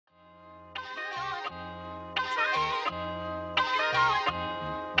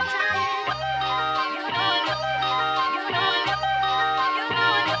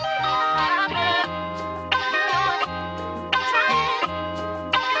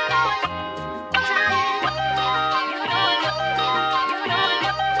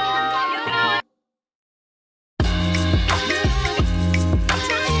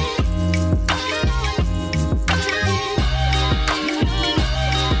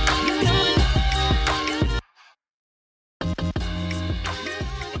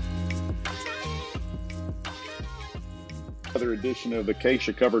edition of the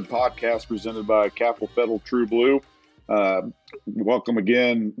KSHSAA Covered Podcast presented by Capital Federal True Blue. Welcome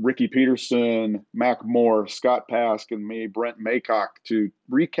again, Ricky Peterson, Mac Moore, Scott Pask, and me, Brent Maycock, to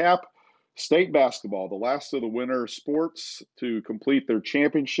recap state basketball, the last of the winter sports to complete their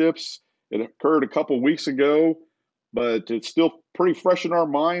championships. It occurred a couple weeks ago, but it's still pretty fresh in our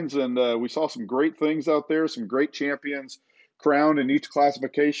minds, and we saw some great things out there, some great champions crowned in each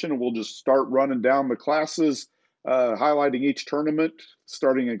classification, and we'll just start running down the classes, highlighting each tournament,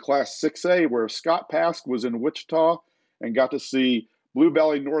 starting in Class 6A, where Scott Pask was in Wichita and got to see Blue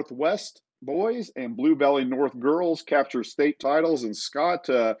Valley Northwest boys and Blue Valley North girls capture state titles. And Scott,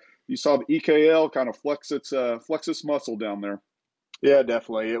 you saw the EKL kind of flex its muscle down there. Yeah,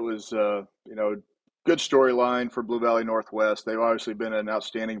 definitely. It was, good storyline for Blue Valley Northwest. They've obviously been an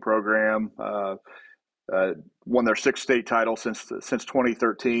outstanding program. Won their sixth state title since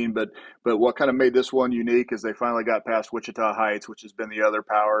 2013. But what kind of made this one unique is they finally got past Wichita Heights, which has been the other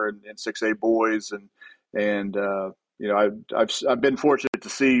power in 6A boys, and I've been fortunate to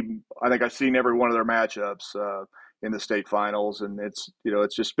see. I think I've seen every one of their matchups in the state finals, and it's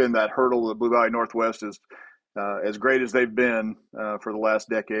just been that hurdle that Blue Valley Northwest is. As great as they've been for the last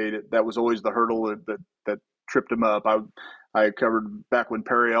decade, that was always the hurdle that tripped them up. I covered back when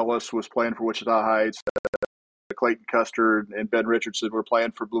Perry Ellis was playing for Wichita Heights, Clayton Custer and Ben Richardson were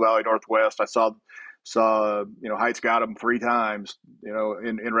playing for Blue Valley Northwest. I saw Heights got them 3 times,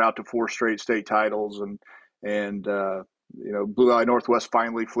 en route to 4 straight state titles, and Blue Valley Northwest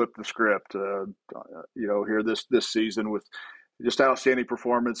finally flipped the script. Here this season with just outstanding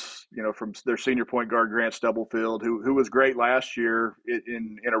performance, from their senior point guard Grant Stubblefield, who was great last year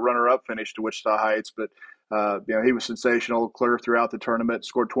in a runner-up finish to Wichita Heights, but he was sensational, clear throughout the tournament.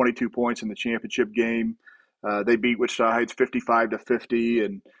 Scored 22 points in the championship game. They beat Wichita Heights 55-50,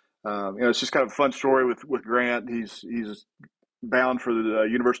 and it's just kind of a fun story with Grant. He's bound for the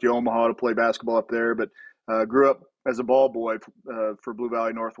University of Omaha to play basketball up there, but grew up as a ball boy for Blue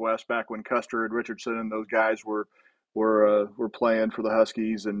Valley Northwest back when Custer and Richardson and those guys were playing for the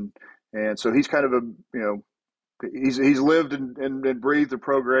Huskies, and so he's kind of he's lived and breathed the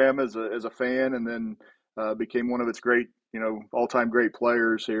program as a fan, and then became one of its great all-time great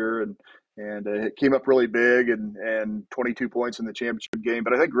players here, and it came up really big and 22 points in the championship game.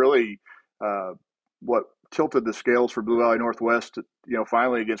 But I think really what tilted the scales for Blue Valley Northwest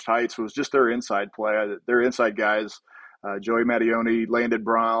finally against Heights was just their inside play. Their inside guys, Joey Mattione, Landon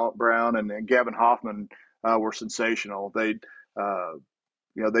Brown, and Gavin Hoffman, were sensational. They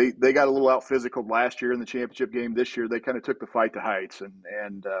got a little out physical last year in the championship game. This year they kind of took the fight to Heights,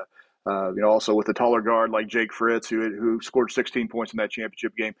 and also with a taller guard like Jake Fritz, who scored 16 points in that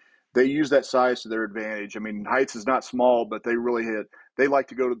championship game. They use that size to their advantage. I mean, Heights is not small, but Heights likes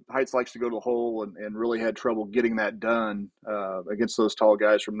to go to the hole, and really had trouble getting that done against those tall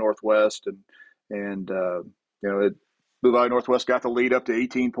guys from Northwest, and Blue Valley Northwest got the lead up to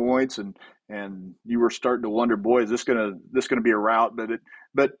 18 points, and you were starting to wonder, boy, is this gonna be a rout?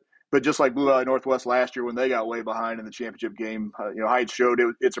 But just like Blue Valley Northwest last year when they got way behind in the championship game, Heights showed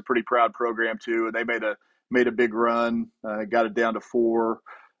it's a pretty proud program too, and they made a big run, got it down to 4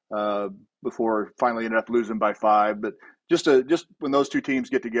 before finally ended up losing by 5. But just when those two teams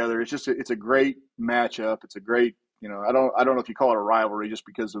get together, it's a great matchup. It's a great I don't know if you call it a rivalry just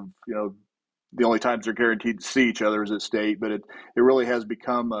because of the only times they're guaranteed to see each other is at state, but it really has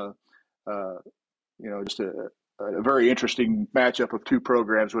become just a very interesting matchup of two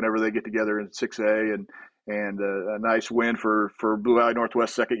programs whenever they get together in 6A, and a nice win for Blue Valley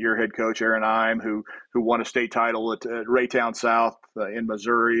Northwest second-year head coach Aaron Ime, who won a state title at Raytown South in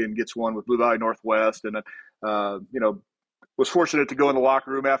Missouri and gets one with Blue Valley Northwest, and was fortunate to go in the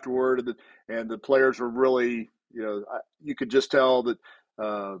locker room afterward, and the players were really you could just tell that.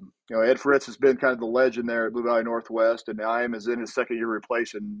 Ed Fritz has been kind of the legend there at Blue Valley Northwest, and Ime is in his second year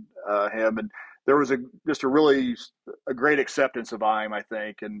replacing him. And there was just a great acceptance of Ime, I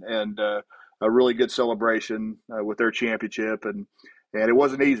think, and a really good celebration with their championship. And it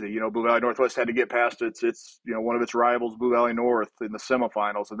wasn't easy. Blue Valley Northwest had to get past its one of its rivals, Blue Valley North, in the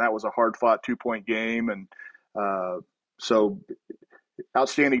semifinals, and that was a hard-fought 2-point game. And so.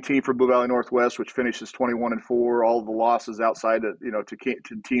 Outstanding team for Blue Valley Northwest, which finishes 21-4. All of the losses outside of,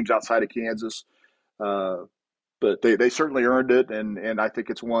 to teams outside of Kansas, but they certainly earned it, and I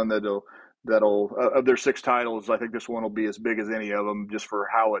think it's one that'll of their 6 titles, I think this one will be as big as any of them, just for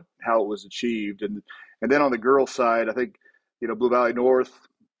how it was achieved. And then on the girls' side, I think Blue Valley North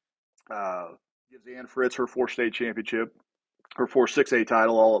gives Ann Fritz her 4th state championship, her 4th 6A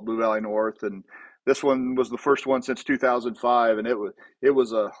title, all at Blue Valley North, and This one was the first one since 2005, and it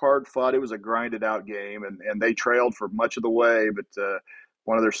was a hard fought. It was a grinded out game, and they trailed for much of the way. But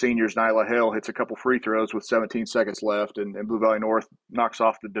one of their seniors, Nyla Hale, hits a couple free throws with 17 seconds left, and Blue Valley North knocks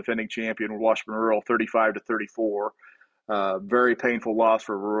off the defending champion, Washburn Rural, 35-34. Very painful loss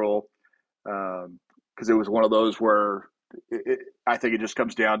for Rural, because it was one of those where I think it just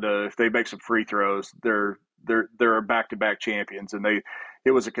comes down to if they make some free throws, they're back-to-back champions, and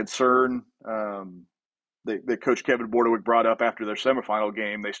it was a concern that Coach Kevin Bordewick brought up after their semifinal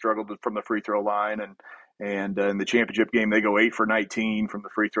game. They struggled from the free throw line, and in the championship game they go 8 for 19 from the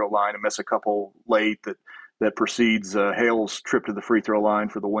free throw line and miss a couple late that precedes Hale's trip to the free throw line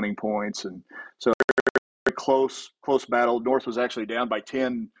for the winning points. And so very close battle. North was actually down by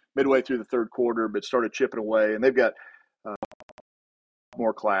 10 midway through the third quarter, but started chipping away, and they've got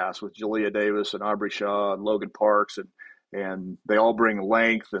more class with Jalea Davis and Aubrey Shaw and Logan Parks, and they all bring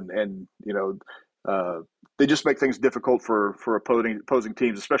length, and they just make things difficult for opposing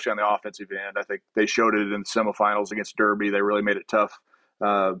teams, especially on the offensive end. I think they showed it in the semifinals against Derby. They really made it tough,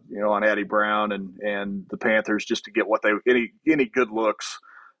 on Addie Brown and the Panthers, just to get what any good looks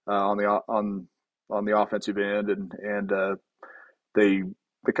on the offensive end, and they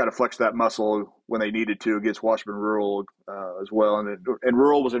kind of flexed that muscle when they needed to against Washburn Rural as well. And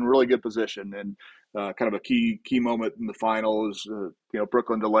Rural was in really good position. And kind of a key moment in the final is,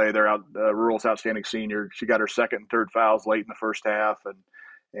 Brooklyn DeLay, Rural's outstanding senior. She got her second and third fouls late in the first half.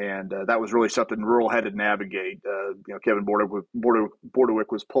 And that was really something Rural had to navigate. Kevin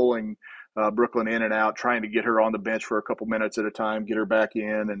Bordewick was pulling Brooklyn in and out, trying to get her on the bench for a couple minutes at a time, get her back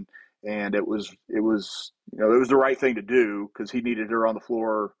in. And it was the right thing to do because he needed her on the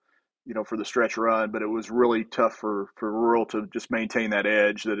floor, for the stretch run. But it was really tough for Rural to just maintain that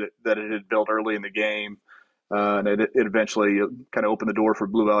edge that it had built early in the game, and it eventually kind of opened the door for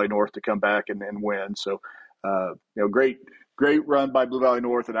Blue Valley North to come back and win. So, great run by Blue Valley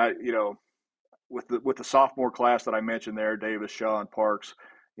North, and with the sophomore class that I mentioned there, Davis, Shaw, and Parks,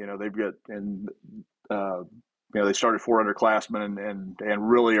 they've got they started 4 underclassmen and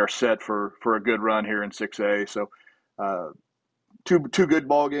really are set for a good run here in 6A. So two good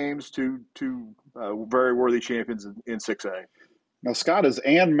ball games, two very worthy champions in 6A. Now, Scott, has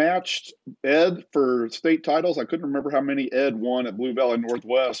Ann matched Ed for state titles? I couldn't remember how many Ed won at Blue Valley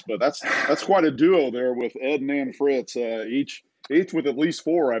Northwest, but that's quite a duo there with Ed and Ann Fritz, each with at least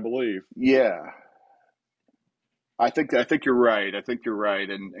 4, I believe. Yeah, I think you're right.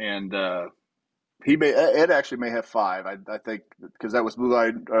 And Ed actually may have 5. I think because that was Blue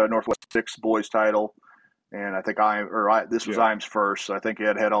Valley Northwest 6 boys title, and I think this was Imes first. So I think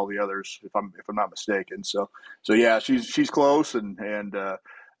Ed had all the others, if I'm not mistaken. So yeah, she's close, and her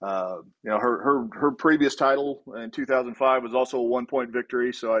previous title in 2005 was also a 1-point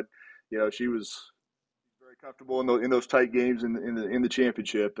victory. So she was very comfortable in those tight games in the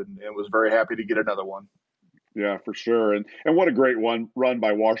championship, and was very happy to get another one. Yeah, for sure. And what a great run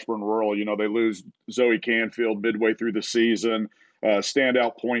by Washburn Rural. They lose Zoe Canfield midway through the season.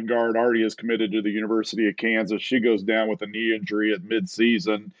 Standout point guard already is committed to the University of Kansas. She goes down with a knee injury at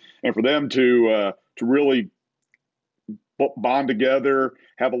midseason. And for them to really bond together,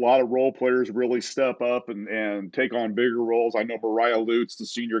 have a lot of role players really step up and take on bigger roles. I know Mariah Lutz, the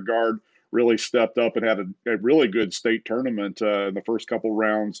senior guard, really stepped up and had a really good state tournament in the first couple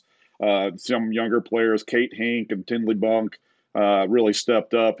rounds. Some younger players, Kate Hink and Tinley Bunk, really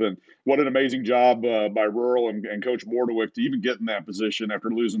stepped up. And what an amazing job by Rural and Coach Bordewick to even get in that position after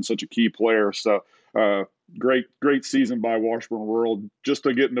losing such a key player. So great season by Washburn Rural just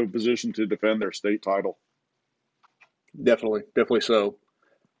to get into a position to defend their state title. Definitely so.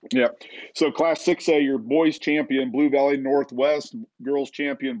 Yeah. So Class 6A, your boys champion, Blue Valley Northwest, girls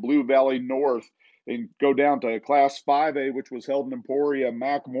champion, Blue Valley North. And go down to Class 5A, which was held in Emporia.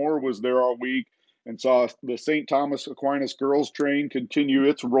 Mac Moore was there all week and saw the St. Thomas Aquinas girls train continue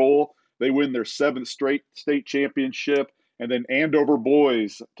its role. They win their 7th straight state championship. And then Andover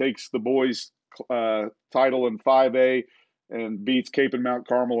boys takes the boys title in 5A and beats Cape and Mount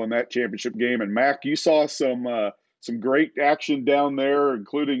Carmel in that championship game. And Mac, you saw some great action down there,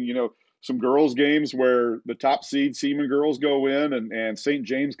 including, some girls games where the top seed Seaman girls go in and St.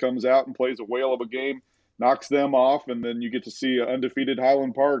 James comes out and plays a whale of a game, knocks them off, and then you get to see undefeated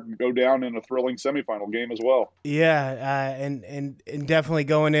Highland Park go down in a thrilling semifinal game as well. Yeah, and definitely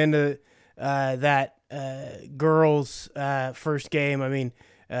going into that girls' first game, I mean,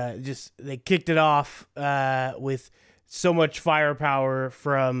 just they kicked it off with so much firepower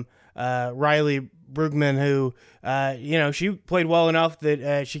from Riley Brugman, who, she played well enough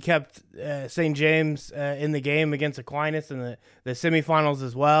that she kept St. James in the game against Aquinas in the semifinals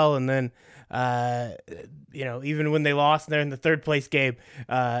as well. And then, even when they lost there in the third place game,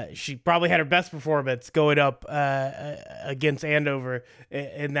 she probably had her best performance going up against Andover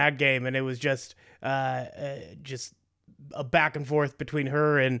in that game. And it was just a back and forth between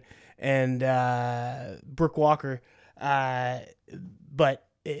her and Brooke Walker. But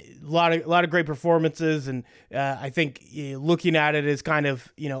a lot of great performances, and I think looking at it as kind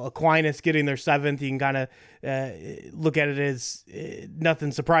of Aquinas getting their 7th, you can kind of look at it as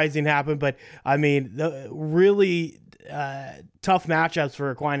nothing surprising happened. But I mean, the really tough matchups for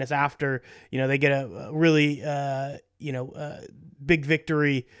Aquinas after they get a really big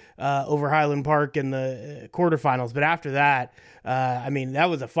victory over Highland Park in the quarterfinals. But after that, that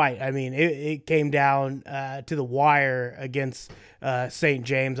was a fight. I mean, it came down to the wire against St.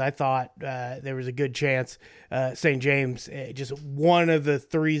 James. I thought there was a good chance St. James, just one of the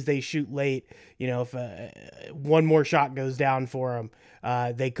threes they shoot late, if one more shot goes down for them,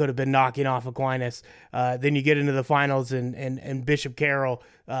 they could have been knocking off Aquinas. Then you get into the finals, and Bishop Carroll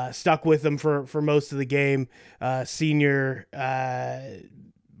stuck with them for most of the game. Senior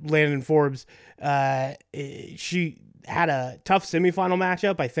Landon Forbes, she had a tough semifinal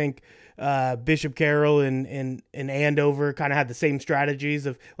matchup. I think Bishop Carroll and Andover kind of had the same strategies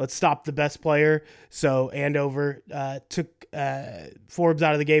of let's stop the best player. So Andover took Forbes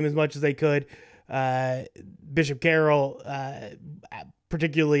out of the game as much as they could. Bishop Carroll,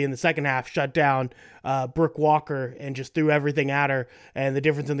 particularly in the second half, shut down Brooke Walker and just threw everything at her. And the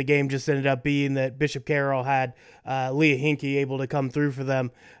difference in the game just ended up being that Bishop Carroll had Leah Hinkey able to come through for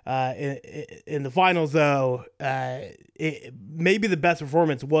them. In the finals, though, maybe the best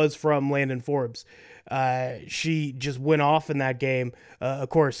performance was from Landon Forbes. She just went off in that game. Of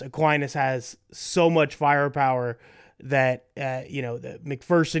course, Aquinas has so much firepower that, the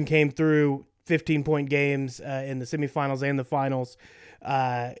McPherson came through 15-point games in the semifinals and the finals.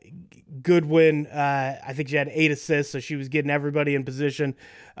 Goodwin, I think she had 8 assists, so she was getting everybody in position.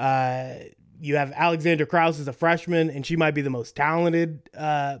 You have Alexander Krause as a freshman, and she might be the most talented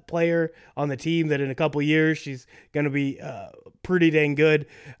player on the team, that in a couple years she's going to be pretty dang good.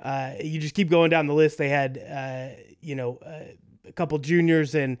 You just keep going down the list. They had, a couple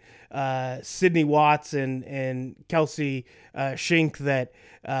juniors and Sydney Watts and Kelsey Schink that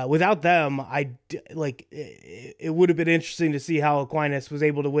without them, it would have been interesting to see how Aquinas was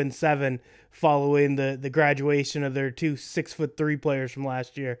able to win 7 following the graduation of their 2 6'3" players from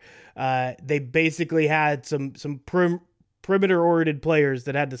last year. They basically had some perimeter-oriented players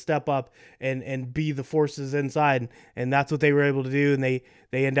that had to step up and be the forces inside, and that's what they were able to do, and they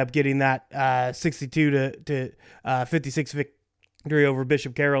end up getting that 62 to 56 victory over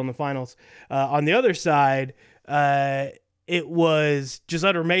Bishop Carroll in the finals. On the other side, it was just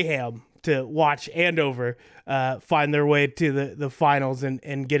utter mayhem to watch Andover find their way to the finals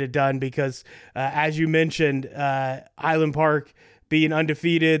and get it done because, as you mentioned, Highland Park being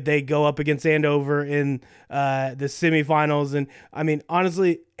undefeated, they go up against Andover in the semifinals. And, I mean,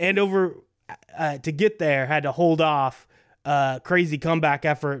 honestly, Andover, to get there, had to hold off crazy comeback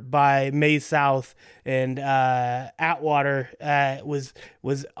effort by Mays South, and Atwater was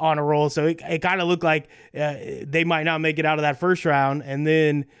on a roll. So it kind of looked like they might not make it out of that first round. And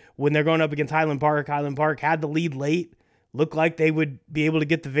then when they're going up against Highland Park had the lead late, looked like they would be able to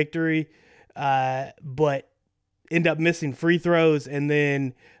get the victory, but end up missing free throws. And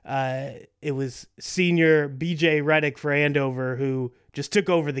then it was senior BJ Reddick for Andover who just took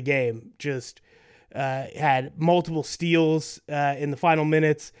over the game, just had multiple steals in the final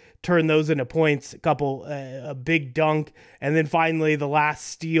minutes, turned those into points, a big dunk, and then finally the last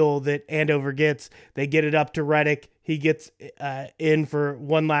steal that Andover gets, they get it up to Reddick. He gets in for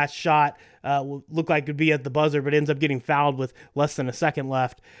one last shot, looked like it could be at the buzzer, but ends up getting fouled with less than a second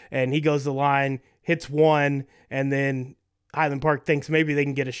left, and he goes to the line, hits one, and then Highland Park thinks maybe they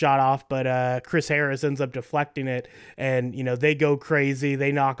can get a shot off, but Chris Harris ends up deflecting it, and they go crazy.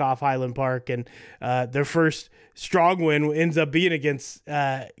 They knock off Highland Park, and their first strong win ends up being against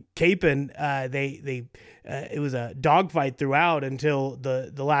Capon. It was a dogfight throughout until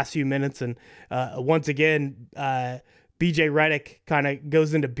the last few minutes, and once again, BJ Reddick kind of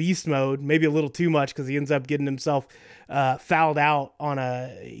goes into beast mode, maybe a little too much because he ends up getting himself fouled out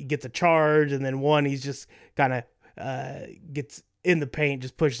he gets a charge, and then one he's just kind of gets in the paint,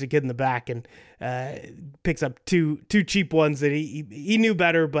 just pushes the kid in the back, and picks up two cheap ones that he knew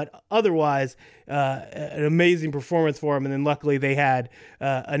better, but otherwise an amazing performance for him. And then luckily they had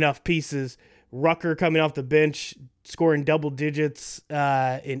enough pieces Rucker coming off the bench, scoring double digits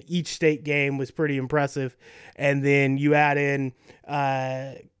in each state game was pretty impressive. And then you add in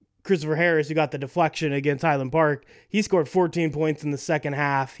Christopher Harris, who got the deflection against Highland Park. He scored 14 points in the second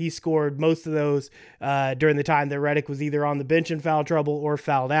half. He scored most of those during the time that Reddick was either on the bench in foul trouble or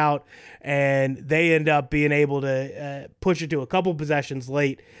fouled out. And they end up being able to push it to a couple possessions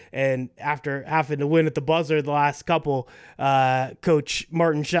late. And after having to win at the buzzer the last couple, Coach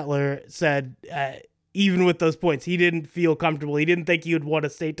Martin Shetler said, even with those points, he didn't feel comfortable. He didn't think he would won a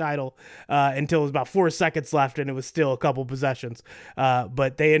state title until it was about 4 seconds left, and it was still a couple possessions.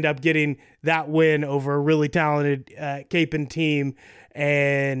 But they end up getting that win over a really talented Capon team.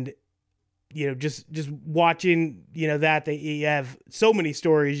 And, just watching, that you have so many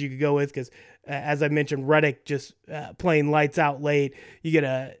stories you could go with because, as I mentioned, Reddick just playing lights out late. You get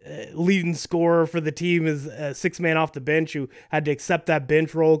a leading scorer for the team is a 6-man off the bench who had to accept that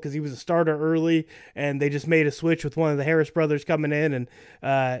bench role because he was a starter early, and they just made a switch with one of the Harris brothers coming in, and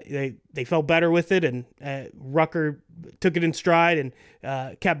they felt better with it, and Rucker took it in stride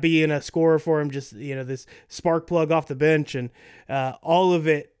and kept being a scorer for him, just this spark plug off the bench, and all of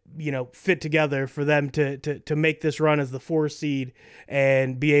it fit together for them to make this run as the 4 seed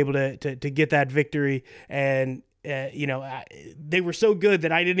and be able to get that victory. And, they were so good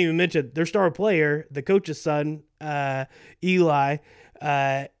that I didn't even mention their star player, the coach's son, Eli.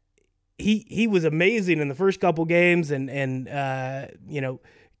 He was amazing in the first couple games, and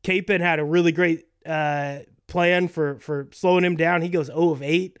Capon had a really great plan for slowing him down. He goes 0 of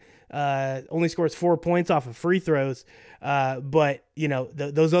 8. Only scores 4 points off of free throws. But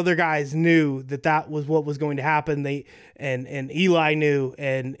those other guys knew that was what was going to happen. And Eli knew,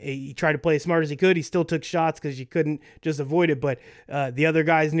 and he tried to play as smart as he could. He still took shots because you couldn't just avoid it. But the other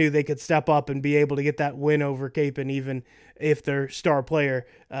guys knew they could step up and be able to get that win over Capon, even if their star player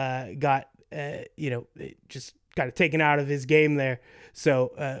got just kind of taken out of his game there.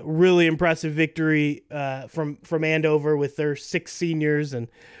 So really impressive victory from Andover with their 6 seniors. And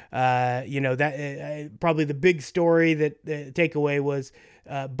that probably the big story that the takeaway was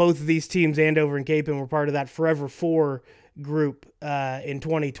both of these teams, Andover and Capon, were part of that Forever 4 group in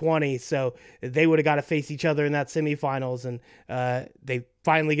 2020. So they would have got to face each other in that semifinals, and they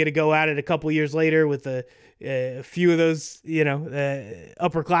finally get to go at it a couple years later with a few of those,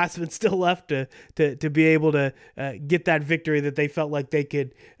 upperclassmen still left to be able to get that victory that they felt like they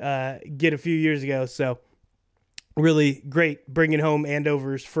could get a few years ago. So really great bringing home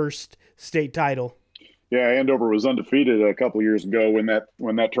Andover's first state title. Yeah, Andover was undefeated a couple years ago when that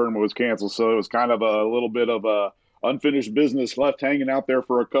tournament was canceled. So it was kind of a little bit of a unfinished business left hanging out there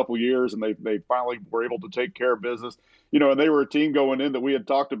for a couple years, and they finally were able to take care of business. And they were a team going in that we had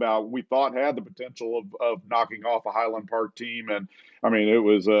talked about, we thought had the potential of knocking off a Highland Park team. And I mean, it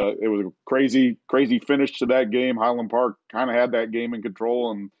was a crazy finish to that game. Highland Park kind of had that game in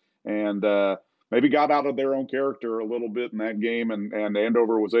control and maybe got out of their own character a little bit in that game, and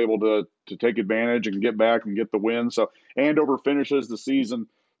Andover was able to take advantage and get back and get the win. So Andover finishes the season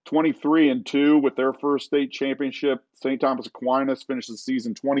 23-2 with their first state championship. St. Thomas Aquinas finishes the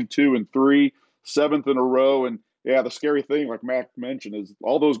season 22-3, 7th in a row. And yeah, the scary thing, like Mac mentioned, is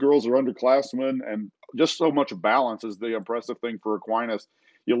all those girls are underclassmen, and just so much balance is the impressive thing for Aquinas.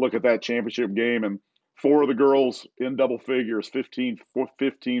 You look at that championship game, and 4 of the girls in double figures, 15,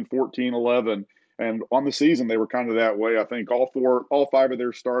 14, 11. And on the season, they were kind of that way. I think all 5 of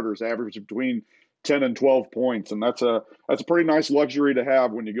their starters averaged between 10 and 12 points. And that's a pretty nice luxury to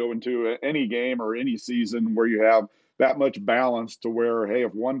have when you go into any game or any season where you have that much balance to where, hey,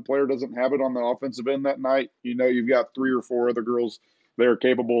 if one player doesn't have it on the offensive end that night, you've got 3 or 4 other girls that are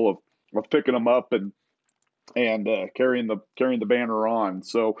capable of picking them up and carrying the banner on.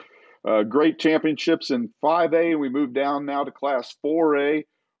 So great championships in 5A. We moved down now to Class 4A,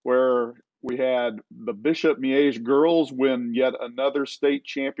 where we had the Bishop Miege girls win yet another state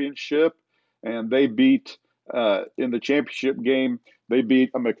championship, and they beat in the championship game. They beat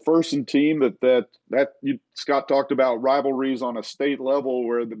a McPherson team that Scott talked about rivalries on a state level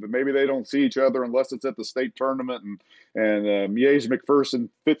where maybe they don't see each other unless it's at the state tournament, and Miege McPherson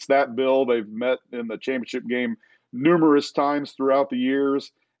fits that bill. They've met in the championship game numerous times throughout the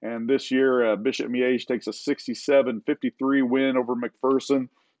years, and this year Bishop Miege takes a 67-53 win over McPherson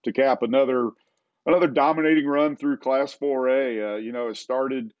to cap another dominating run through Class 4A. It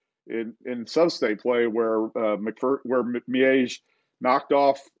started in sub-state play where Miege knocked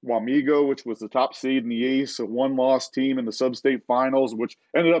off Wamego, which was the top seed in the East, a one-loss team in the sub-state finals, which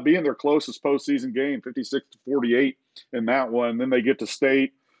ended up being their closest postseason game, 56-48 in that one. Then they get to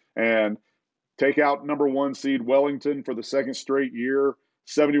state and take out number 1 seed Wellington for the second straight year,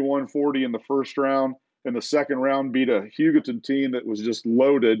 71-40 in the first round. In the second round, beat a Hugoton team that was just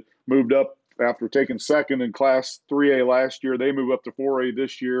loaded, moved up after taking second in Class 3A last year. They move up to 4A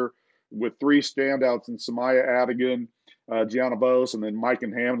this year with three standouts in Samaya Adigan, Gianna Bose, and then Mike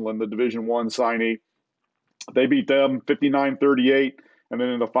and Hamlin, the Division I signee. They beat them 59-38, and then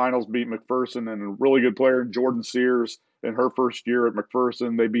in the finals beat McPherson and a really good player, Jordan Sears, in her first year at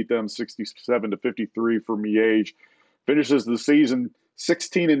McPherson. They beat them 67-53 for Miege. Finishes the season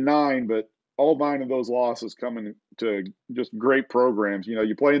 16-9, but all 9 of those losses coming to just great programs. You know,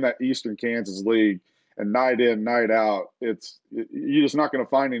 you play in that Eastern Kansas League, and night in, night out, you're just not going to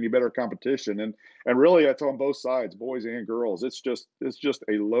find any better competition. And really, that's on both sides, boys and girls. It's just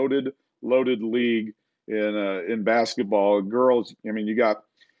a loaded league in basketball. Girls, I mean, you got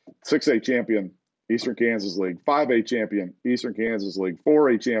 6A champion, Eastern Kansas League, 5A champion, Eastern Kansas League,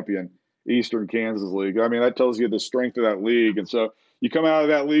 4A champion, Eastern Kansas League. I mean, that tells you the strength of that league. And so you come out of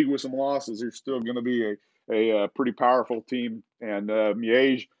that league with some losses, you're still going to be a pretty powerful team. And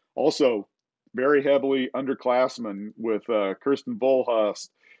Miege also very heavily underclassmen with Kirsten Volhust,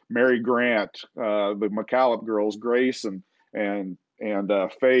 Mary Grant, the McCallop girls, Grace and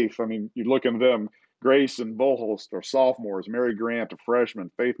Faith. I mean, you look at them. Grace and Volhust are sophomores, Mary Grant a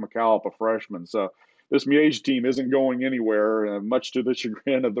freshman, Faith McCallop a freshman. So this Miege team isn't going anywhere, much to the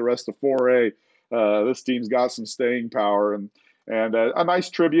chagrin of the rest of 4A. This team's got some staying power, and a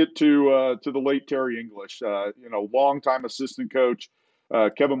nice tribute to the late Terry English. Longtime assistant coach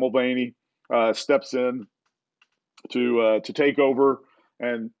Kevin Mulvaney steps in to take over,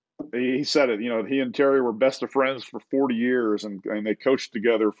 and he said it. You know, he and Terry were best of friends for 40 years, and they coached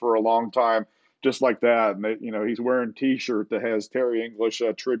together for a long time. Just like that, and he's wearing a T-shirt that has Terry English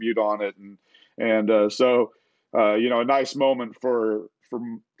tribute on it, and so a nice moment for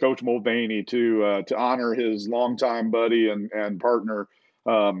Coach Mulvaney to honor his longtime buddy and partner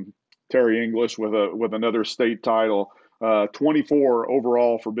Terry English with another state title, 24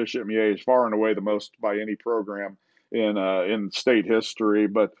 overall for Bishop Miege, far and away the most by any program in state history,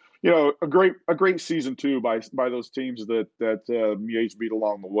 but. A great season too by those teams that Miege beat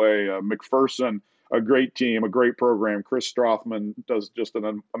along the way. McPherson, a great team, a great program. Chris Strothman does just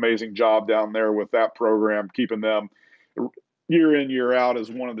an amazing job down there with that program, keeping them year in, year out as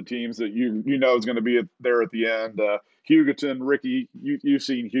one of the teams that you know is going to be there at the end. Hugoton, Ricky, you've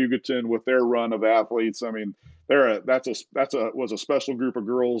seen Hugoton with their run of athletes. I mean, was a special group of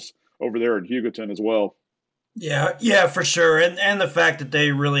girls over there at Hugoton as well. Yeah, for sure, and the fact that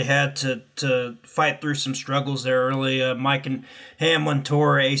they really had to fight through some struggles there early. Mike and Hamlin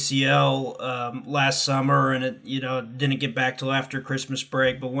tore ACL last summer, and it didn't get back till after Christmas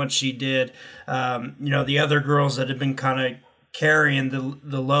break. But once she did, the other girls that had been kind of carrying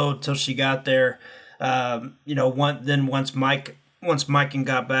the load till she got there, once Mike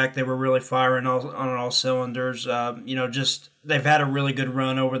got back, they were really firing on all cylinders. They've had a really good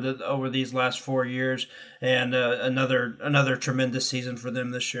run over these last 4 years, and another tremendous season for them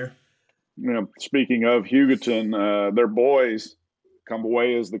this year. Speaking of Hugoton, their boys come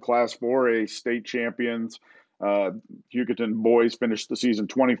away as the Class 4A state champions. Hugoton boys finished the season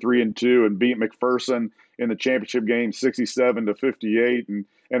 23-2 and beat McPherson in the championship game 67-58. And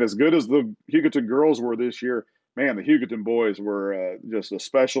as good as the Hugoton girls were this year, man, the Hugoton boys were just a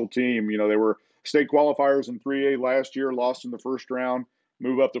special team. They were state qualifiers in 3A last year, lost in the first round,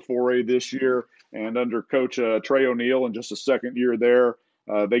 move up to 4A this year. And under Coach Trey O'Neill in just a second year there,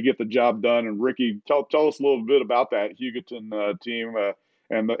 they get the job done. And Ricky, tell us a little bit about that Hugoton team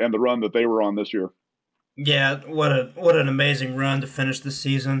and the run that they were on this year. Yeah, what an amazing run to finish the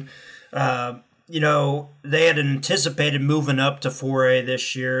season. They had anticipated moving up to 4A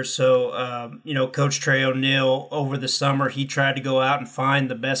this year. So, Coach Trey O'Neill over the summer, he tried to go out and find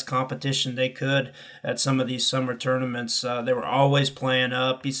the best competition they could at some of these summer tournaments. They were always playing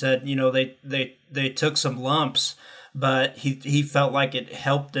up. He said, they took some lumps, but he felt like it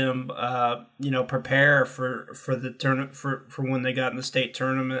helped them, prepare for the tournament for when they got in the state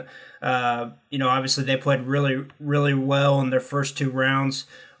tournament. Obviously they played really, really well in their first 2 rounds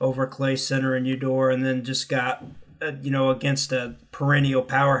over Clay Center and Eudora, and then just got, against a perennial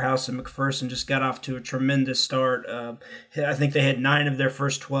powerhouse in McPherson, just got off to a tremendous start. I think they had 9 of their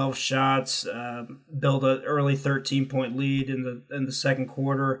first 12 shots, built an early 13-point lead in the second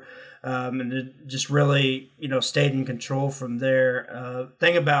quarter, and it just really, stayed in control from there.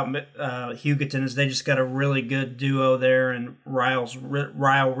 Thing about Hugoton is they just got a really good duo there, and Ryle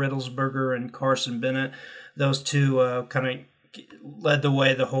Riddlesberger and Carson Bennett. Those two kind of led the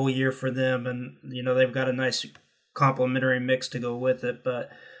way the whole year for them, and they've got a nice complementary mix to go with it.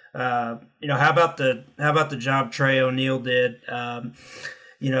 But how about the job Trey O'Neill did?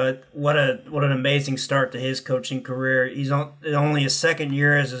 what an amazing start to his coaching career. He's only his second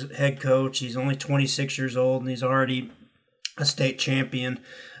year as a head coach. He's only 26 years old, and he's already a state champion.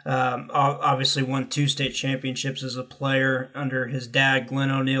 Obviously won 2 state championships as a player under his dad,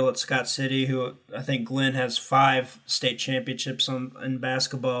 Glenn O'Neill at Scott City, who I think Glenn has 5 state championships in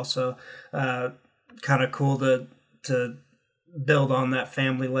basketball. So kind of cool to build on that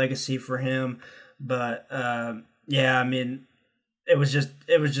family legacy for him. But it was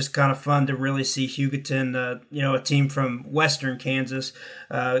just kind of fun to really see Hugoton, a team from Western Kansas,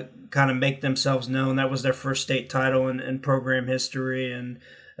 kind of make themselves known. That was their first state title in program history, and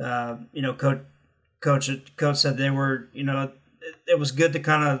coach said they were, it was good to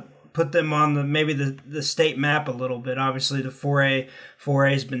kind of put them on the state map a little bit. Obviously, the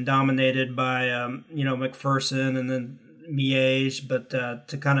 4A has been dominated by McPherson and then Miege, but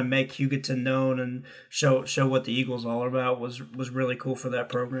to kind of make Hugoton known and show what the Eagles are all about was really cool for that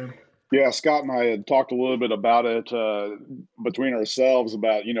program. Yeah, Scott and I had talked a little bit about it between ourselves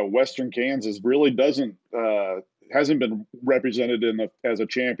about, Western Kansas really hasn't been represented as a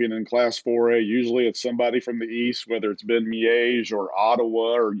champion in Class 4A. Usually it's somebody from the East, whether it's been Miege or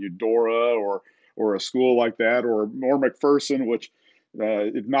Ottawa or Eudora or a school like that, or McPherson, which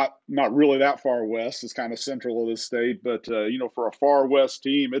it's not really that far west. It's kind of central of the state, but for a far west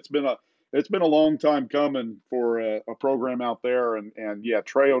team, it's been a long time coming for a program out there. And yeah,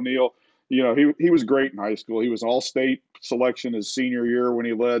 Trey O'Neill, he was great in high school. He was all-state selection his senior year when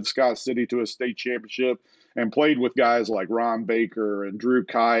he led Scott City to a state championship and played with guys like Ron Baker and Drew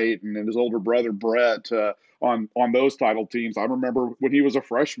Kite and his older brother Brett on those title teams. I remember when he was a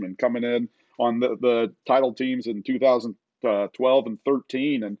freshman coming in on the title teams in 2012 and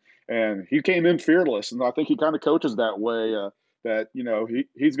 13, and he came in fearless, and I think he kind of coaches that way, that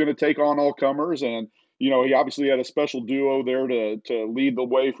he's going to take on all comers, and he obviously had a special duo there to lead the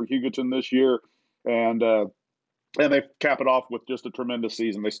way for Hugoton this year, and they cap it off with just a tremendous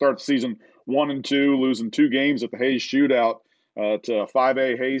season. They start the season 1-2, losing 2 games at the Hayes Shootout to a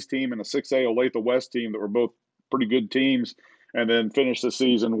 5A Hayes team and a 6A Olathe West team that were both pretty good teams, and then finish the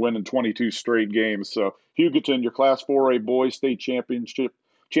season winning 22 straight games. So Hugoton, your Class 4A boys state champion,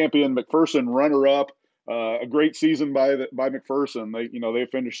 McPherson runner-up. A great season by McPherson. They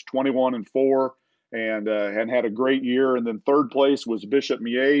finished 21-4 and had a great year. And then third place was Bishop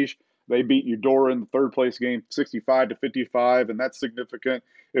Miege. They beat Eudora in the third place game, 65-55, and that's significant.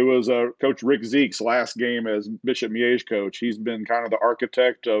 It was Coach Rick Zeke's last game as Bishop Miege coach. He's been kind of the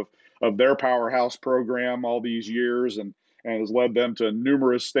architect of their powerhouse program all these years, and has led them to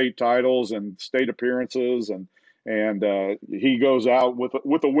numerous state titles and state appearances, and he goes out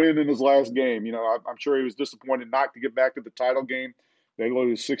with a win in his last game. I'm sure he was disappointed not to get back to the title game. They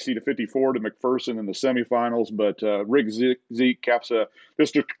lose 60-54 to McPherson in the semifinals, but Rick Zeke caps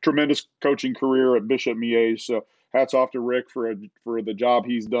just a tremendous coaching career at Bishop Miege. So hats off to Rick for the job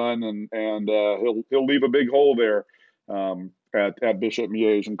he's done, and he'll leave a big hole there at Bishop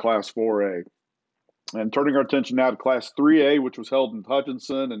Miege in Class 4A. And turning our attention now to Class 3A, which was held in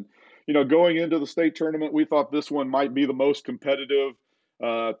Hutchinson, and going into the state tournament, we thought this one might be the most competitive,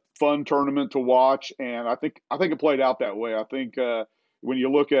 fun tournament to watch, and I think it played out that way. I think when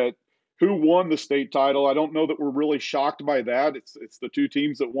you look at who won the state title, I don't know that we're really shocked by that. It's the 2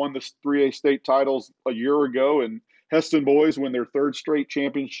 teams that won the 3A state titles a year ago, and Heston boys win their 3rd straight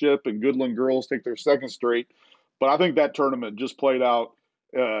championship, and Goodland girls take their 2nd straight. But I think that tournament just played out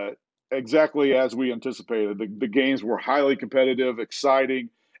exactly as we anticipated. The games were highly competitive, exciting,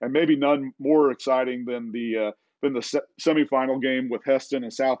 and maybe none more exciting than the semifinal game with Heston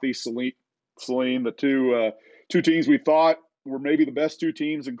and Southeast Saline, the two teams we thought were maybe the best 2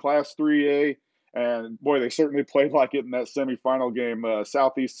 teams in Class 3A, and boy, they certainly played like it in that semifinal game.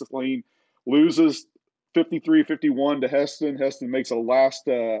 Southeast Saline loses 53-51 to Heston. Heston makes a last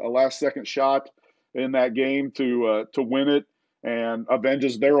second shot in that game to win it, and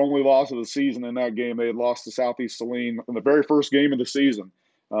avenges their only loss of the season in that game. They had lost to Southeast Saline in the very first game of the season.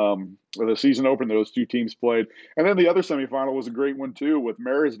 The season opener, those 2 teams played. And then the other semifinal was a great one, too, with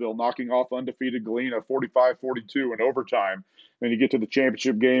Marysville knocking off undefeated Galena 45-42 in overtime. Then you get to the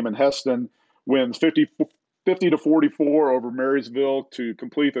championship game, and Heston wins 50-44 over Marysville to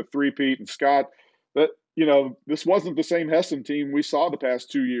complete the three-peat. And Scott, this wasn't the same Heston team we saw the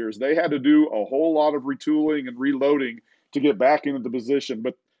past 2 years. They had to do a whole lot of retooling and reloading to get back into the position,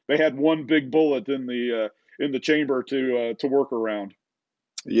 but they had one big bullet in the chamber to work around.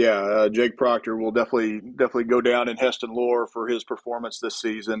 Yeah, Jake Proctor will definitely go down in Heston lore for his performance this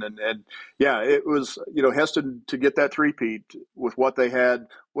season, and yeah, it was Heston to get that three-peat with what they had,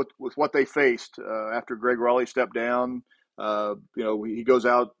 with what they faced after Greg Raleigh stepped down. He goes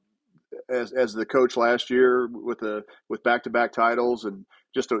out as the coach last year with back-to-back titles, and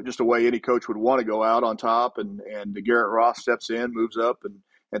just a way any coach would want to go out on top. And Garrett Ross steps in, moves up,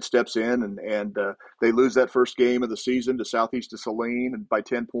 and steps in, and they lose that first game of the season to Southeast of Saline and by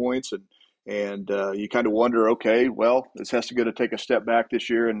 10 points, and you kind of wonder, okay, well, is Heston going to take a step back this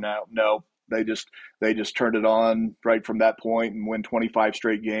year? And now, no, they just turned it on right from that point and win 25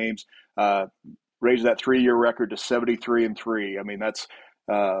 straight games, raise that 3-year record to 73-3. I mean, that's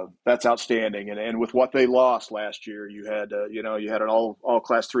outstanding. And with what they lost last year, you had an all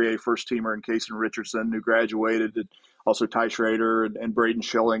Class 3A first teamer in Kason Richardson, who graduated, and also Ty Schrader and Braden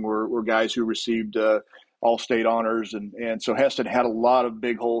Schilling were guys who received all state honors. And so Heston had a lot of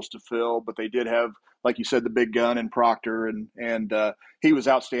big holes to fill, but they did have, like you said, the big gun in Proctor, and he was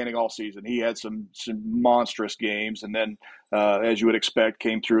outstanding all season. He had some monstrous games, and then as you would expect,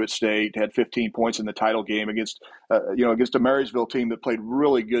 came through at state, had 15 points in the title game against a Marysville team that played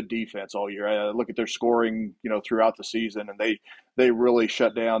really good defense all year. Look at their scoring, throughout the season, and they really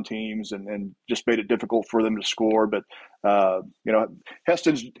shut down teams and just made it difficult for them to score. But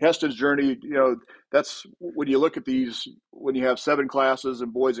Heston's journey, that's when you look at these, when you have 7 classes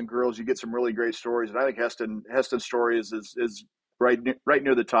and boys and girls, you get some really great stories. And I think Heston's story is right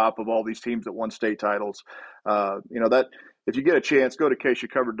near the top of all these teams that won state titles. That if you get a chance, go to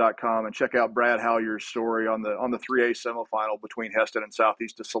KSHSAA and check out Brad Halyer's story on the 3A semifinal between Heston and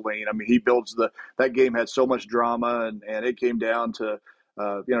Southeast of Saline. I mean, he builds that game had so much drama, and it came down to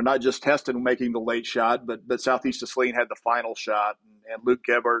not just Heston making the late shot, but Southeast of Saline had the final shot, and Luke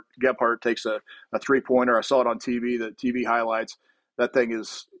Gebhardt takes a 3-pointer. I saw it on TV, the TV highlights. That thing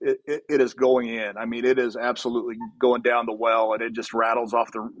is it is going in. I mean, it is absolutely going down the well, and it just rattles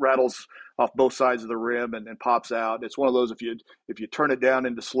off both sides of the rim and pops out. It's one of those, if you turn it down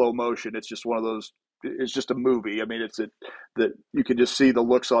into slow motion, it's just one of those. It's just a movie. I mean, that you can just see the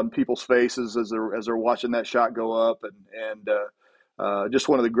looks on people's faces as they're watching that shot go up, and just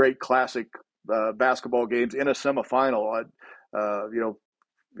one of the great classic basketball games in a semifinal.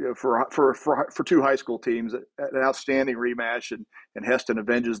 For 2 high school teams, an outstanding rematch, and Heston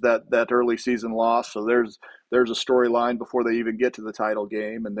avenges that early season loss. So there's a storyline before they even get to the title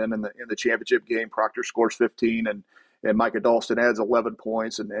game, and then in the championship game, Proctor scores 15, and Micah Dalston adds 11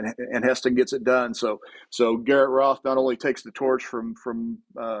 points, and Heston gets it done. So Garrett Roth not only takes the torch from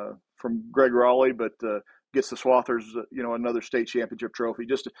Greg Raleigh, but gets the Swathers, another state championship trophy.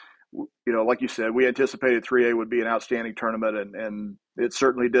 Just, like you said, we anticipated 3A would be an outstanding tournament, and it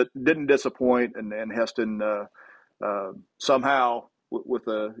certainly didn't disappoint. And Heston somehow, with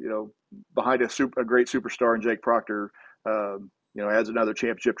behind a great superstar in Jake Proctor, adds another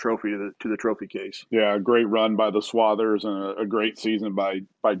championship trophy to the trophy case. Yeah, a great run by the Swathers and a great season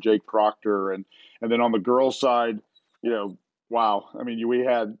by Jake Proctor, and then on the girls' side, wow. I mean,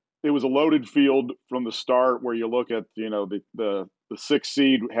 it was a loaded field from the start, where you look at, the 6th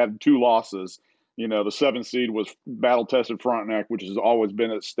seed had 2 losses. The 7th seed was battle-tested Frontenac, which has always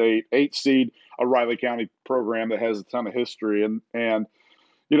been at state. 8th seed, a Riley County program that has a ton of history. And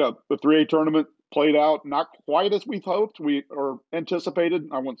the 3A tournament played out not quite as we hoped or anticipated.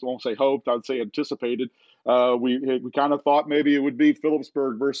 I won't say hoped, I'd say anticipated. We kind of thought maybe it would be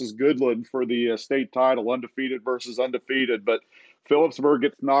Phillipsburg versus Goodland for the state title, undefeated versus undefeated. But Phillipsburg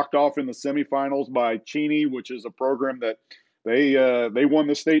gets knocked off in the semifinals by Cheney, which is a program that they won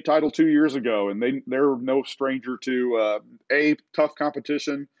the state title 2 years ago, and they're no stranger to A, tough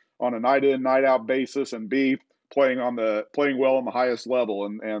competition on a night in, night out basis, and B, playing well on the highest level.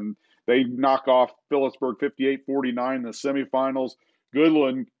 And they knock off Phillipsburg 58-49 in the semifinals.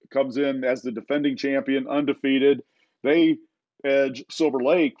 Goodland comes in as the defending champion, undefeated. They edge Silver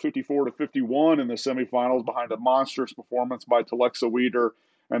Lake 54-51 in the semifinals behind a monstrous performance by Telexa Weeder.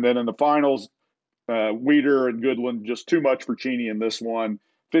 And then in the finals, Weeder and Goodland, just too much for Cheney in this one.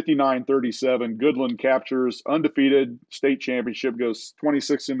 59-37, Goodland captures undefeated state championship, goes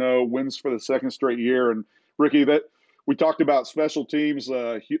 26-0, wins for the 2nd straight year. And Ricky, that we talked about special teams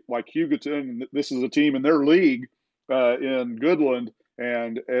like Hugoton. This is a team in their league in Goodland,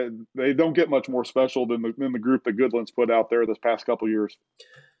 and they don't get much more special than the group that Goodland's put out there this past couple of years.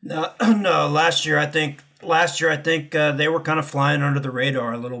 No. Last year I think they were kind of flying under the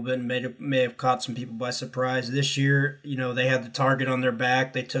radar a little bit and may have caught some people by surprise. This year, they had the target on their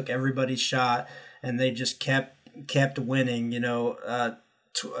back. They took everybody's shot, and they just kept winning. A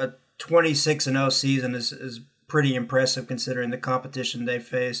 26-0 season is pretty impressive considering the competition they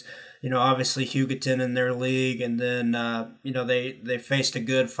face. Obviously Hugoton in their league, and then they faced a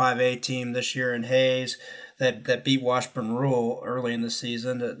good 5A team this year in Hayes that beat Washburn Rural early in the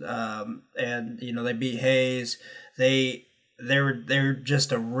season, and they beat Hayes. they're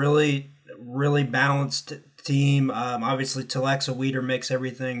just a really balanced team. Obviously, Telexa Weeder makes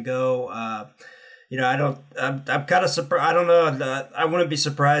everything go. I'm kind of surprised. I don't know. I wouldn't be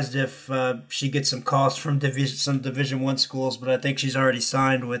surprised if she gets some calls from Division I schools, but I think she's already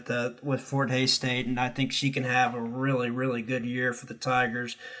signed with Fort Hays State, and I think she can have a really good year for the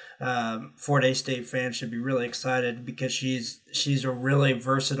Tigers. Fort Hays State fans should be really excited because she's a really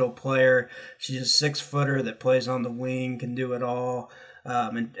versatile player. She's a 6-footer that plays on the wing, can do it all.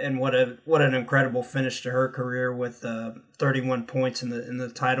 And what an incredible finish to her career with 31 points in the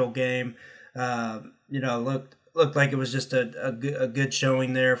title game. Looked like it was just a good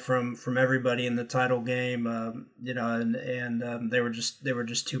showing there from everybody in the title game. They were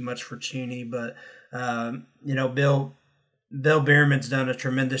just too much for Cheney, but Bill Bierman's done a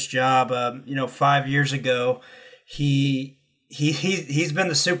tremendous job. 5 years ago, he's been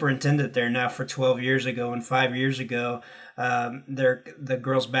the superintendent there now for 12 years ago, and 5 years ago, the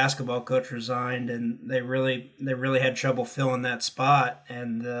girls basketball coach resigned, and they really had trouble filling that spot.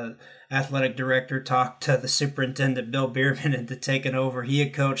 And the athletic director talked to the superintendent, Bill Bierman, into taking over. He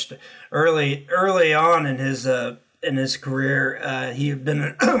had coached early on in his career. He had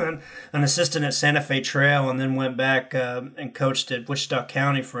been an assistant at Santa Fe Trail and then went back and coached at Wichita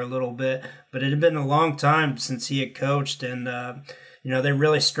County for a little bit. But it had been a long time since he had coached, and they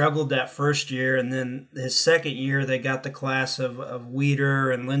really struggled that first year. And then his second year, they got the class of Weeder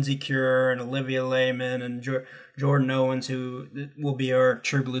and Lindsay Cure and Olivia Lehman and Jordan Owens, who will be our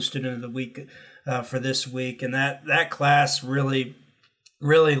True Blue Student of the Week for this week. And that class really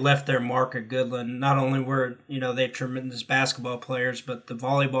left their mark at Goodland. Not only were, they tremendous basketball players, but the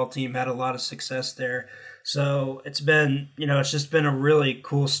volleyball team had a lot of success there. So it's been, it's just been a really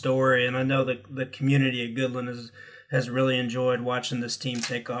cool story. And I know that the community at Goodland has really enjoyed watching this team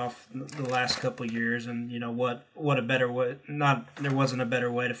take off the last couple of years. And, what a better way, there wasn't a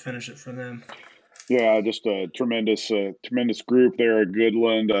better way to finish it for them. Yeah, just a tremendous group there at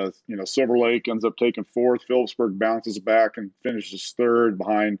Goodland. Silver Lake ends up taking fourth. Phillipsburg bounces back and finishes third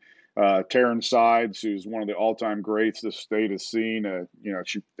behind Taryn Sides, who's one of the all-time greats this state has seen.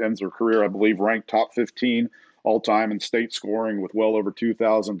 She ends her career, I believe, ranked top 15 all-time in state scoring with well over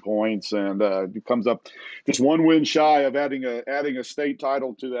 2,000 points, and comes up just one win shy of adding a state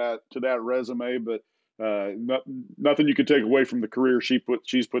title to that resume, but. Nothing you can take away from the career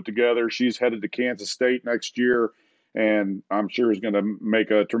she's put together. She's headed to Kansas State next year, and I'm sure is going to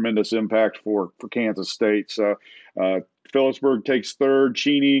make a tremendous impact for Kansas State. So Phillipsburg takes third.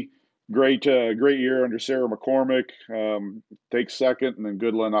 Cheney, great year under Sarah McCormick, takes second, and then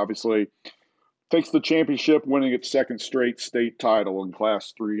Goodland obviously takes the championship, winning its second straight state title in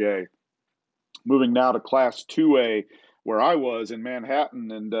Class 3A. Moving now to Class 2A. Where I was in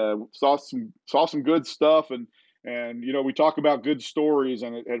Manhattan, and saw some good stuff, and we talk about good stories,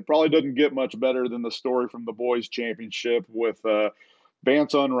 and it probably doesn't get much better than the story from the boys championship with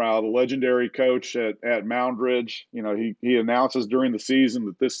Vance Unruh, the legendary coach at Moundridge. He announces during the season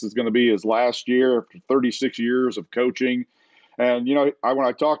that this is going to be his last year after 36 years of coaching, and when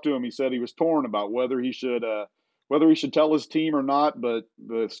I talked to him, he said he was torn about whether he should tell his team or not, but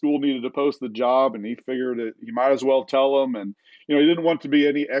the school needed to post the job, and he figured that he might as well tell them. And, he didn't want to be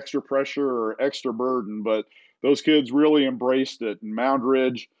any extra pressure or extra burden, but those kids really embraced it. And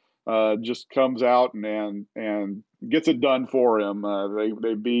Moundridge just comes out and gets it done for him.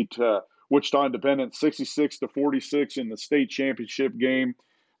 They beat Wichita Independent 66-46 in the state championship game.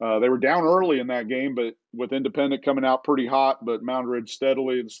 They were down early in that game, but with Independent coming out pretty hot, but Moundridge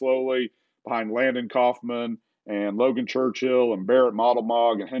steadily and slowly behind Landon Kaufman and Logan Churchill and Barrett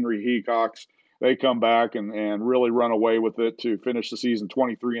Modelmog and Henry Hecox, they come back and really run away with it to finish the season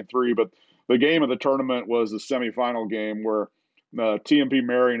 23-3. But the game of the tournament was the semifinal game where TMP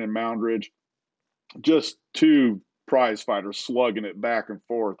Marion and Moundridge, just two prize fighters slugging it back and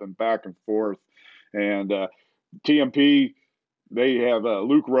forth. And TMP, they have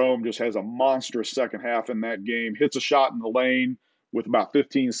Luke Rome just has a monstrous second half in that game, hits a shot in the lane with about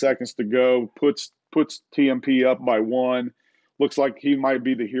 15 seconds to go, puts TMP up by one. Looks like he might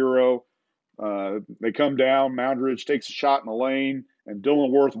be the hero. They come down. Moundridge takes a shot in the lane, and Dylan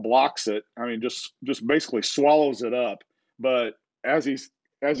Worth blocks it. I mean, just basically swallows it up. But as he's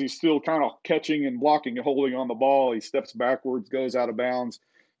still kind of catching and blocking and holding on the ball, he steps backwards, goes out of bounds,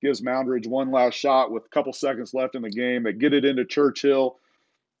 gives Moundridge one last shot with a couple seconds left in the game. They get it into Churchill.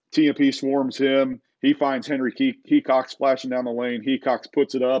 TMP swarms him. He finds Henry Hecox splashing down the lane. Hecox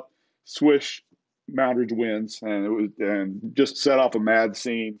puts it up. Swish. Moundridge wins, and just set off a mad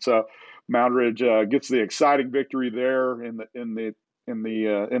scene. So Moundridge gets the exciting victory there in the in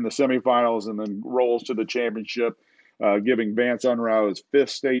the semifinals, and then rolls to the championship, giving Vance Unruh his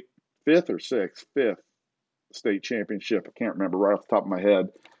fifth state championship. I can't remember right off the top of my head.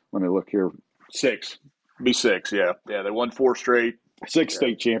 Let me look here. Six. Be six, yeah. Yeah, they won 4 straight.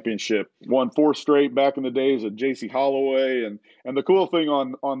 State championship. Won 4 straight back in the days of J.C. Holloway. And the cool thing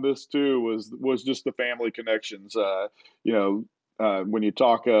on this, too, was just the family connections. When you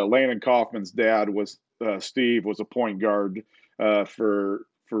talk, Landon Kaufman's dad was Steve, was a point guard for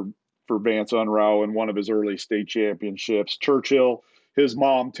Vance Unruh in one of his early state championships. Churchill, his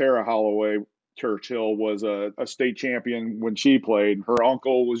mom, Tara Holloway, Churchill was a state champion when she played. Her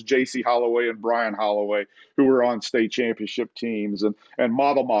uncle was J.C. Holloway and Brian Holloway, who were on state championship teams, and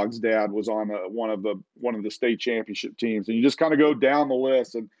Model Mog's dad was on one of the state championship teams. And you just kind of go down the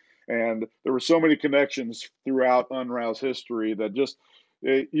list, and there were so many connections throughout Unruh's history that just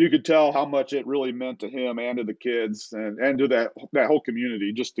you could tell how much it really meant to him and to the kids and to that whole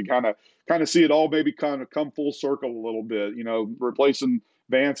community, just to kind of see it all maybe kind of come full circle a little bit. Replacing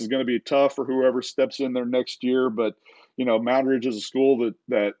Vance is going to be tough for whoever steps in there next year, but Moundridge is a school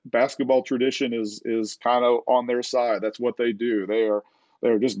that basketball tradition is kind of on their side. That's what they do.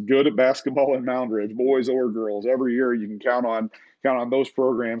 They're just good at basketball in Moundridge, boys or girls. Every year you can count on those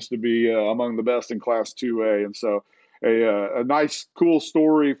programs to be among the best in Class 2A, and so a nice, cool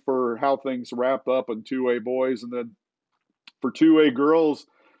story for how things wrap up in 2A boys, and then for 2A girls.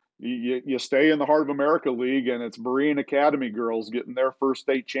 You stay in the Heart of America League, and it's Berean Academy girls getting their first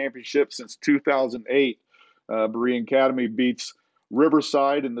state championship since 2008. Berean Academy beats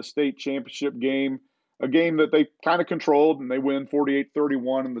Riverside in the state championship game, a game that they kind of controlled, and they win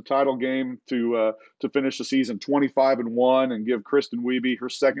 48-31 in the title game to finish the season 25-1 and give Kristen Wiebe her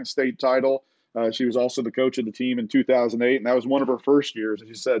second state title. She was also the coach of the team in 2008, and that was one of her first years. And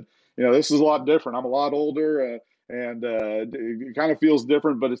she said, this is a lot different. I'm a lot older. And it kind of feels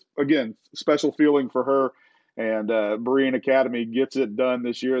different, but it's, again, special feeling for her. And Berean Academy gets it done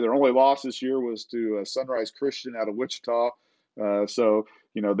this year. Their only loss this year was to Sunrise Christian out of Wichita. So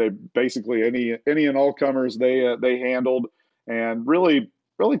they basically any and all comers they handled, and really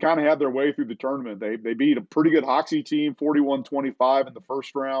kind of had their way through the tournament. They beat a pretty good Hoxie team 41-25 in the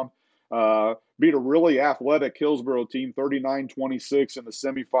first round. Beat a really athletic Hillsboro team 39-26 in the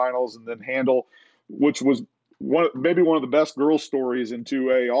semifinals, and then handle, which was maybe one of the best girls stories in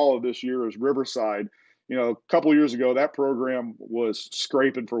 2A all of this year, is Riverside. A couple of years ago, that program was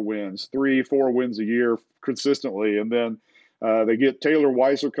scraping for wins, 3-4 wins a year consistently. And then they get Taylor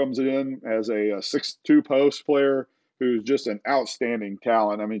Weiser comes in as a 6'2" post player who's just an outstanding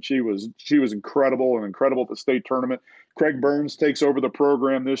talent. I mean, she was incredible at the state tournament. Craig Burns takes over the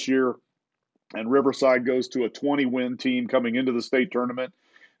program this year, and Riverside goes to a 20-win team coming into the state tournament.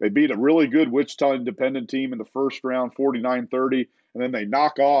 They beat a really good Wichita Independent team in the first round, 49-30, and then they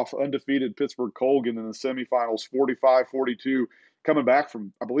knock off undefeated Pittsburgh Colgan in the semifinals, 45-42, coming back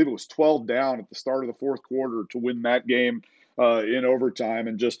from, I believe it was 12 down at the start of the fourth quarter to win that game in overtime,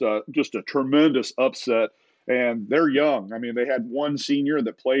 and just a tremendous upset. And they're young. I mean, they had one senior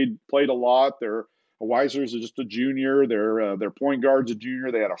that played a lot. Weiser's just a junior. Their point guard's a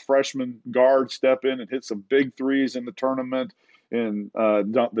junior. They had a freshman guard step in and hit some big threes in the tournament. In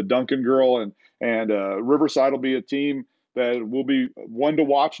the Duncan girl, and Riverside will be a team that will be one to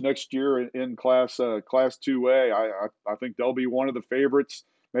watch next year in Class 2A. I think they'll be one of the favorites,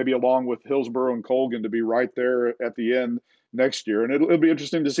 maybe along with Hillsboro and Colgan, to be right there at the end next year. And it'll be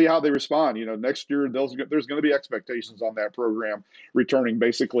interesting to see how they respond. Next year there's going to be expectations on that program, returning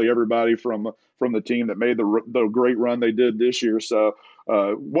basically everybody from the team that made the great run they did this year. So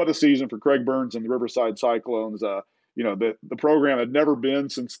what a season for Craig Burns and the Riverside Cyclones. The program had never been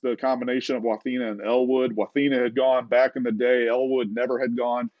since the combination of Wathena and Elwood. Wathena had gone back in the day. Elwood never had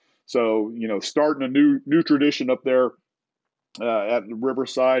gone. So, starting a new tradition up there at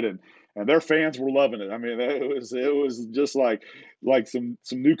Riverside, and their fans were loving it. I mean, it was just like some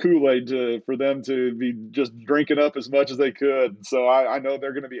new Kool-Aid for them to be just drinking up as much as they could. So I know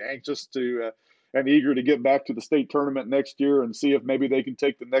they're going to be anxious to and eager to get back to the state tournament next year and see if maybe they can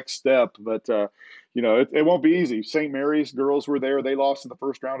take the next step. But, it won't be easy. St. Mary's girls were there. They lost in the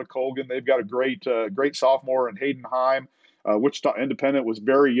first round of Colgan. They've got a great sophomore in Hayden Heim. Wichita Independent was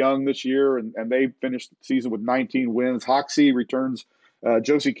very young this year, and they finished the season with 19 wins. Hoxie returns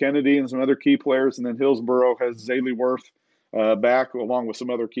Josie Kennedy and some other key players, and then Hillsboro has Zaylee Worth back along with some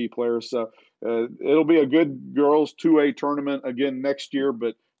other key players. So it'll be a good girls 2A tournament again next year,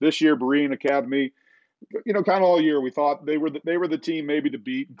 but this year Berean Academy, kind of all year we thought they were the team maybe to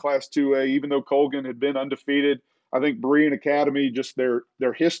beat in Class 2A, even though Colgan had been undefeated. I think Berean Academy, just their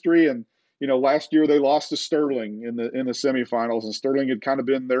history, and last year they lost to Sterling in the semifinals, and Sterling had kind of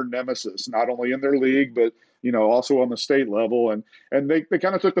been their nemesis, not only in their league, but also on the state level. And they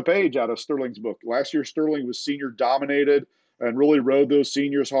kind of took the page out of Sterling's book. Last year, Sterling was senior dominated and really rode those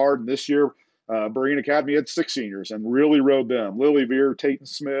seniors hard. And this year, Berean Academy had 6 seniors and really rode them. Lily Veer, Tayton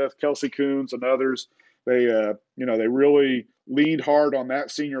Smith, Kelsey Coons, and others. They really leaned hard on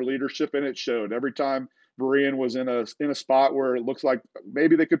that senior leadership, and it showed. Every time Berean was in a spot where it looks like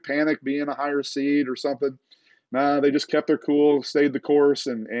maybe they could panic being a higher seed or something, nah, they just kept their cool, stayed the course,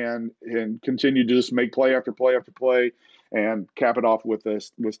 and continued to just make play after play after play and cap it off with the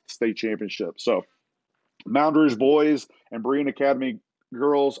state championship. So Mound Rouge boys and Berean Academy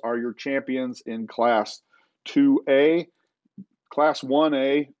girls are your champions in Class 2A. Class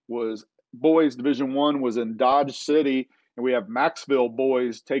 1A was boys Division I was in Dodge City, and we have Maxville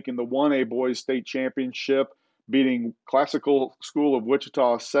boys taking the 1A boys state championship, beating Classical School of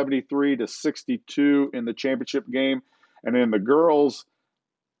Wichita 73-62 in the championship game. And then the girls,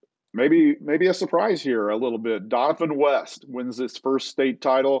 maybe a surprise here a little bit. Donovan West wins its first state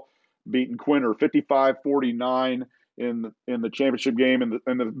title, beating Quinter 55-49 in the championship game.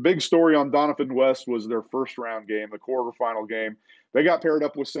 And the big story on Donovan West was their first round game, the quarterfinal game. They got paired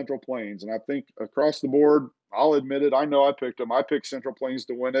up with Central Plains, and I think across the board, I'll admit it, I know I picked them. I picked Central Plains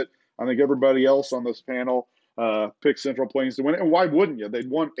to win it. I think everybody else on this panel picked Central Plains to win it. And why wouldn't you? They'd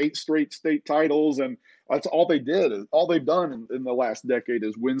won 8 straight state titles, and that's all they did. All they've done in the last decade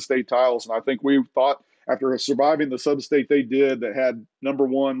is win state titles. And I think we thought after surviving the sub-state they did that had number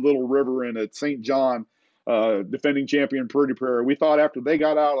 1 Little River in it, St. John, defending champion Pretty Prairie, we thought after they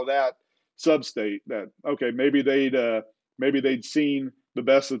got out of that sub-state that, okay, maybe they'd seen the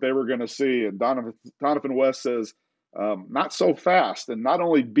best that they were going to see. And Donovan West says, not so fast, and not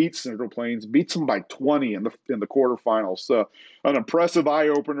only beats Central Plains, beats them by 20 in the quarterfinals. So an impressive eye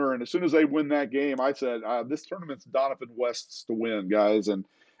opener. And as soon as they win that game, I said, this tournament's Donovan West's to win, guys. And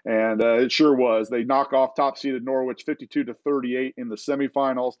it sure was. They knock off top seeded Norwich 52-38 in the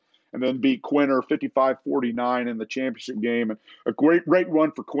semifinals, and then beat Quinter 55-49 in the championship game. And a great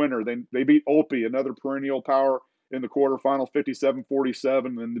run for Quinter. They beat Olpe, another perennial power, in the quarterfinals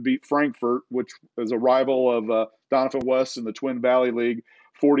 57-47, and they beat Frankfurt, which is a rival of Donovan West in the Twin Valley League,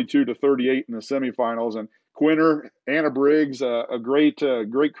 42-38 in the semifinals. And Quinter, Anna Briggs, a great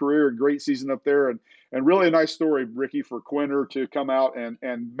career, a great season up there, and really a nice story, Ricky, for Quinter to come out and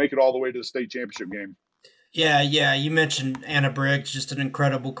make it all the way to the state championship game. Yeah. You mentioned Anna Briggs, just an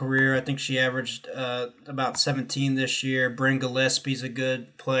incredible career. I think she averaged about 17 this year. Bryn Gillespie's a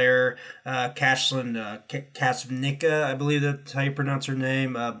good player. Kashlyn Kasvnicka, I believe that's how you pronounce her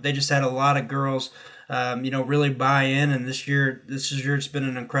name. They just had a lot of girls, really buy in. And this year it's been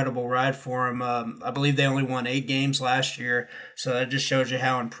an incredible ride for them. I believe they only won 8 games last year, so that just shows you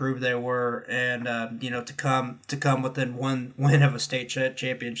how improved they were. And to come within 1 win of a state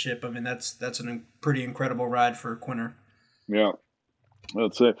championship, I mean that's a pretty incredible ride for Quinter. Yeah,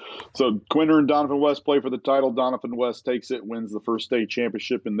 that's it. So Quinter and Donovan West play for the title. Donovan West takes it, wins the first state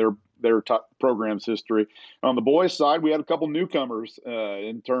championship in their program's history. On the boys' side, we had a couple newcomers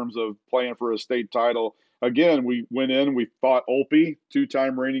in terms of playing for a state title. Again, we went in, we fought Olpe,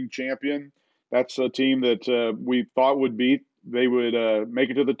 2-time reigning champion. That's a team that we thought would make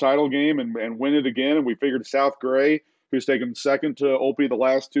it to the title game and win it again. And we figured South Gray, who's taken second to Olpe the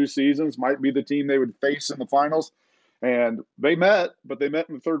last 2 seasons, might be the team they would face in the finals. And they met in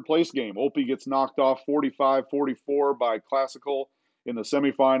the third place game. Olpe gets knocked off 45-44 by Classical in the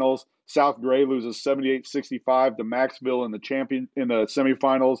semifinals. South Gray loses 78-65 to Maxville in the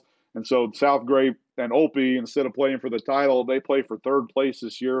semifinals. And so South Gray and Olpe, instead of playing for the title, they play for third place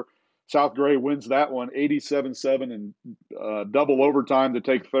this year. South Gray wins that one 87-7 and double overtime to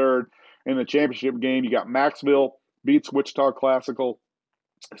take third. In the championship game, you got Maxville beats Wichita Classical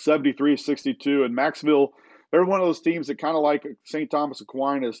 73-62. And Maxville, they're one of those teams that kind of like St. Thomas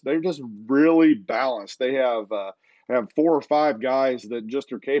Aquinas. They're just really balanced. They have 4 or 5 guys that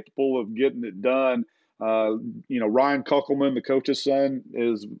just are capable of getting it done. Ryan Kuckelman, the coach's son,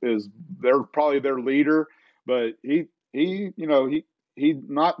 is they're probably their leader, but he's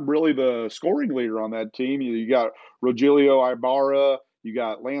not really the scoring leader on that team. You got Rogelio Ibarra, you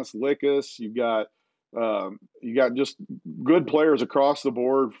got Lance Lickus, you got just good players across the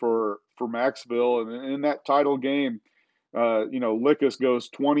board for Maxville. And in that title game, Lickus goes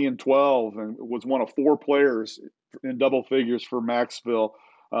 20-12 and was one of 4 players in double figures for Maxville.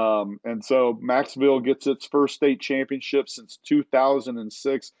 And so Maxville gets its first state championship since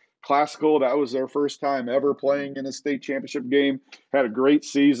 2006. Classical, that was their first time ever playing in a state championship game. Had a great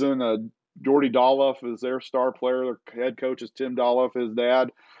season. Jordy Dolloff is their star player. Their head coach is Tim Dolloff, his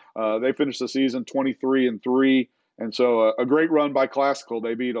dad. They finished the season 23-3. And so a great run by Classical.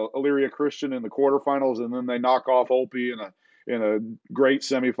 They beat Elyria Christian in the quarterfinals, and then they knock off Olpe in a great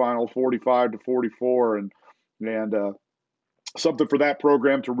semifinal, 45-44, and something for that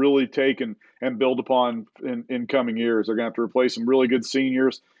program to really take and build upon in coming years. They're going to have to replace some really good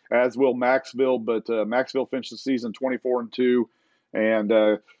seniors, as will Maxville. But Maxville finished the season 24-2,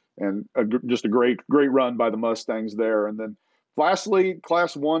 and just a great run by the Mustangs there. And then lastly,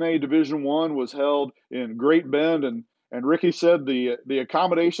 Class 1A Division I was held in Great Bend, and Ricky said the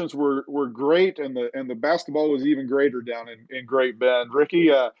accommodations were great, and the basketball was even greater down in Great Bend. Ricky,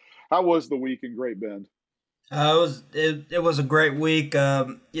 how was the week in Great Bend? It was a great week.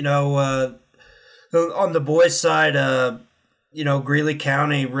 On the boys' side, Greeley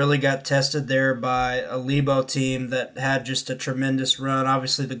County really got tested there by a Lebo team that had just a tremendous run.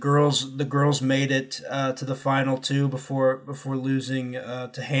 Obviously, the girls made it to the final two before losing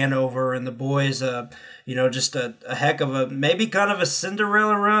to Hanover, and the boys, just a heck of a, maybe kind of a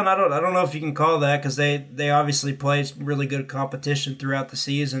Cinderella run. I don't know if you can call that, because they obviously played really good competition throughout the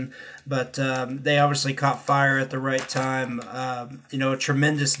season, but they obviously caught fire at the right time. A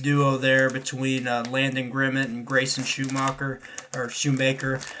tremendous duo there between Landon Grimmett and Grayson Shoemaker.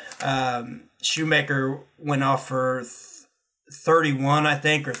 Shoemaker went off for 31, I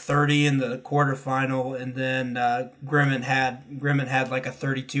think, or 30 in the quarterfinal, and then Grimmett had like a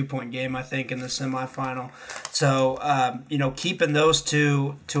 32-point game, I think, in the semifinal. So keeping those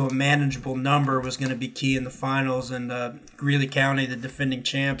two to a manageable number was going to be key in the finals. And Greeley County, the defending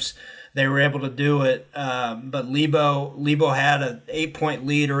champs, they were able to do it. But Lebo had an 8-point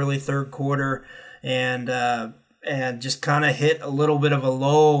lead early third quarter, and just kind of hit a little bit of a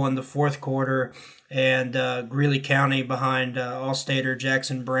lull in the fourth quarter. And Greeley County, behind All-Stater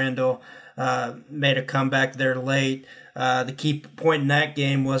Jackson Brandel, made a comeback there late. The key point in that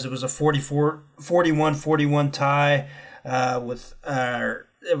game was it was a 41-41 tie with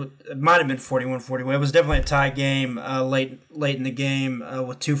it might have been 41-41. It was definitely a tie game late in the game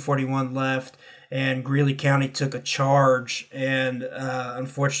with 2:41 left, and Greeley County took a charge, and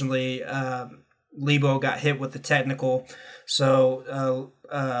unfortunately Lebo got hit with the technical, so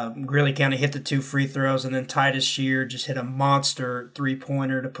Greeley County hit the 2 free throws, and then Titus Shear just hit a monster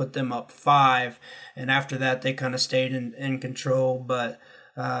 3-pointer to put them up 5, and after that they kind of stayed in control. But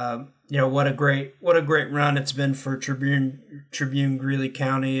what a great run it's been for Tribune Greeley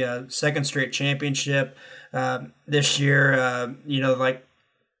County, second straight championship this year. Like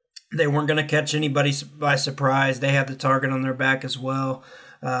they weren't going to catch anybody by surprise. They had the target on their back as well.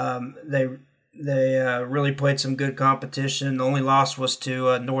 They really played some good competition. The only loss was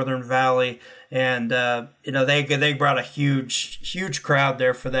to Northern Valley, and they brought a huge crowd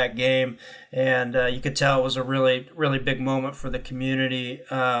there for that game, and you could tell it was a really, really big moment for the community.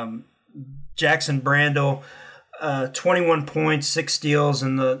 Jackson Brandel, 21 points, 6 steals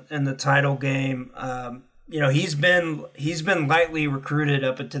in the title game. He's been lightly recruited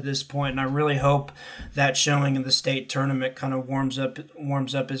up to this point, and I really hope that showing in the state tournament kind of warms up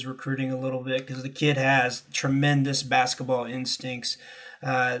his recruiting a little bit, because the kid has tremendous basketball instincts.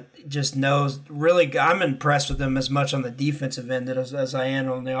 Just knows, really, I'm impressed with him as much on the defensive end as I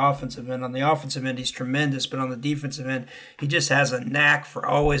am on the offensive end. On the offensive end, he's tremendous, but on the defensive end, he just has a knack for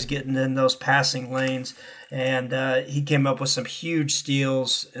always getting in those passing lanes. And he came up with some huge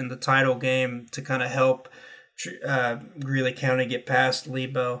steals in the title game to kind of help Greeley County get past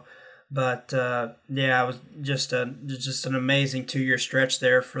Lebo. But it was just an amazing 2-year stretch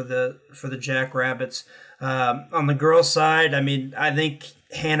there for the Jackrabbits. On the girls' side, I mean, I think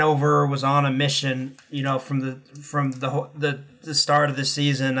Hanover was on a mission, from the start of the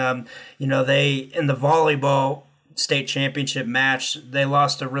season. They, in the volleyball state championship match, they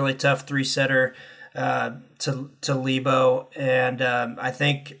lost a really tough 3-setter to Lebo, and I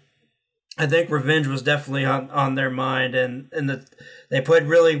think revenge was definitely on their mind, and they played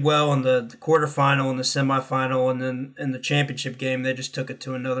really well in the quarterfinal and the semifinal, and then in the championship game they just took it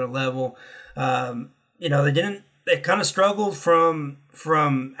to another level. They kind of struggled from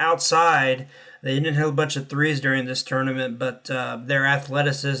outside. They didn't hit a bunch of threes during this tournament, but their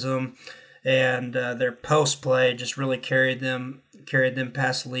athleticism and their post play just really carried them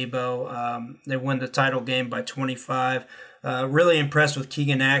past Lebo. They won the title game by 25. Really impressed with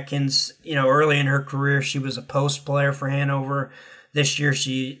Keegan Atkins. Early in her career, she was a post player for Hanover. This year,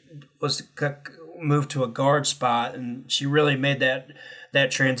 she was moved to a guard spot, and she really made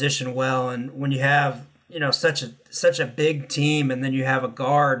that transition well. And when you have such such a big team, and then you have a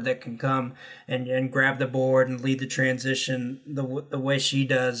guard that can come and grab the board and lead the transition the way she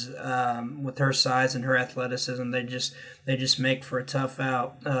does, with her size and her athleticism. They just make for a tough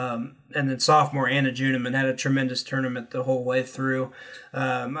out. And then sophomore Anna Juneman had a tremendous tournament the whole way through.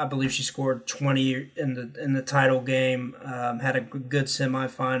 I believe she scored 20 in the title game. Had a good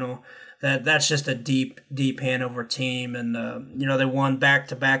semifinal. That's just a deep Hanover team, and they won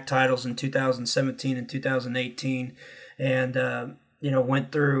back-to-back titles in 2017 and 2018, and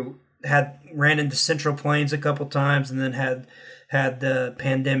went through, ran into Central Plains a couple times, and then had the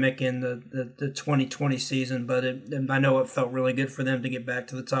pandemic in the 2020 season, but I know it felt really good for them to get back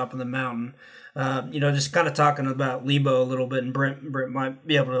to the top of the mountain. Just kind of talking about Lebo a little bit, and Brent might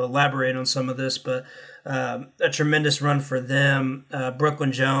be able to elaborate on some of this, but a tremendous run for them.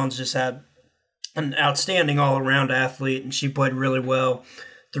 Brooklyn Jones just had an outstanding all-around athlete, and she played really well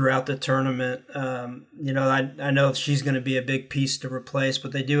throughout the tournament. I know she's going to be a big piece to replace,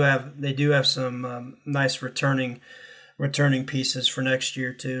 but they do have some nice returning pieces for next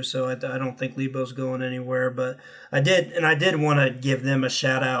year too. So I don't think Lebo's going anywhere, but I did want to give them a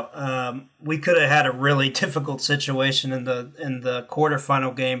shout out. We could have had a really difficult situation in the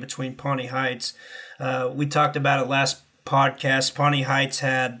quarterfinal game between Pawnee Heights. We talked about it last podcast. Pawnee Heights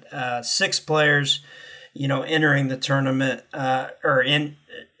had 6 players, entering the tournament,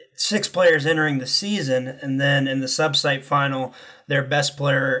 six players entering the season, and then in the sub-site final, their best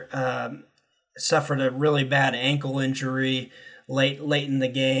player suffered a really bad ankle injury late in the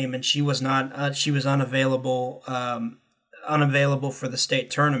game, and she was unavailable for the state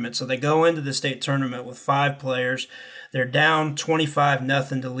tournament. So they go into the state tournament with 5 players. They're down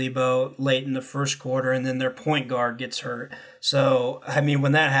 25-0 to Lebo late in the first quarter, and then their point guard gets hurt. So,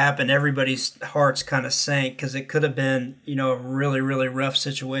 when that happened, everybody's hearts kind of sank, because it could have been, a really, really rough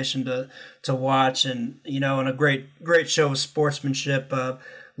situation to watch, and, and a great show of sportsmanship.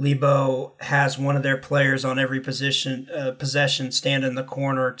 Lebo has one of their players on every possession stand in the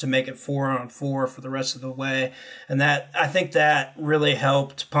corner to make it 4-on-4 for the rest of the way. And I think that really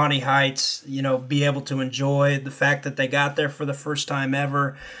helped Pawnee Heights, be able to enjoy the fact that they got there for the first time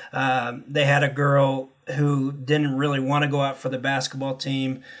ever. They had a girl who didn't really want to go out for the basketball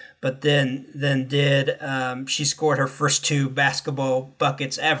team, but then did. She scored her first 2 basketball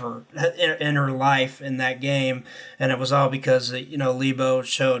buckets ever in her life in that game, and it was all because Lebo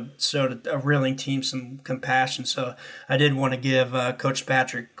showed a reeling team some compassion. So I did want to give Coach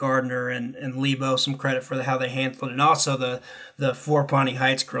Patrick Gardner and Lebo some credit for how they handled it, and also the 4 Pawnee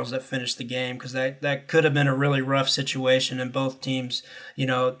Heights girls that finished the game, because that could have been a really rough situation, and both teams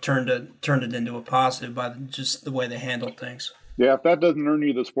turned it into a positive by just the way they handled things. Yeah, if that doesn't earn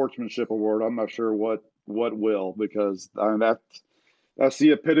you the sportsmanship award, I'm not sure what will, because that's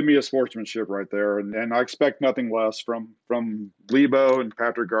the epitome of sportsmanship right there. And I expect nothing less from Lebo and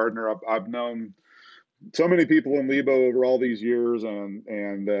Patrick Gardner. I've known so many people in Lebo over all these years, and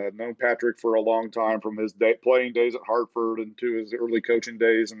known Patrick for a long time, from his playing days at Hartford and to his early coaching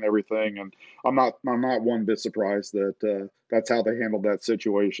days and everything. And I'm not one bit surprised that that's how they handled that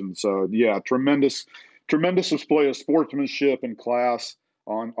situation. So yeah, tremendous display of sportsmanship and class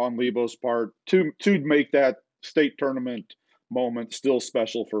on Lebo's part to make that state tournament moment still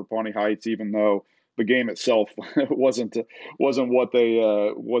special for Pawnee Heights, even though the game itself wasn't what they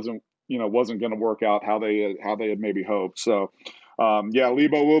wasn't going to work out how they had maybe hoped. So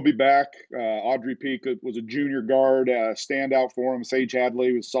Lebo will be back. Audrey Peak was a junior guard, standout for him. Sage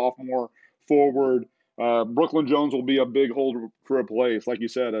Hadley was sophomore forward. Brooklyn Jones will be a big hole to replace. Like you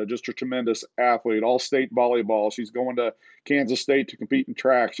said, just a tremendous athlete, all-state volleyball. She's going to Kansas State to compete in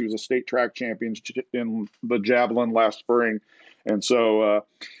track. She was a state track champion in the javelin last spring. And so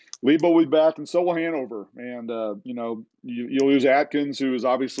Lebo will be back, and so will Hanover. And, you'll lose Atkins, who is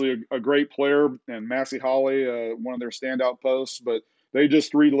obviously a great player, and Massey Holly, one of their standout posts. But they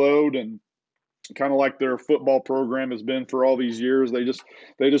just reload, and kind of like their football program has been for all these years. They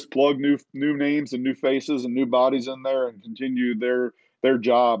just plug new names and new faces and new bodies in there and continue their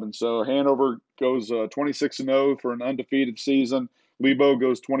job. And so Hanover goes 26-0 for an undefeated season. Lebo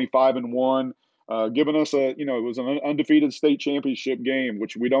goes 25-1, giving us it was an undefeated state championship game,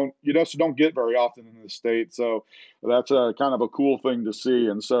 which you just don't get very often in the state. So that's a kind of a cool thing to see.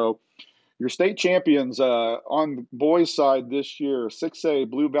 And so your state champions on the boys' side this year: 6A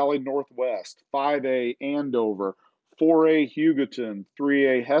Blue Valley Northwest, 5A Andover, 4A Hugoton,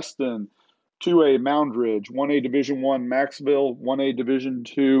 3A Heston, 2A Moundridge, 1A Division I Maxville, 1A Division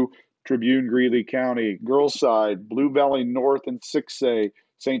II Tribune Greeley County. Girls' side: Blue Valley North in 6A,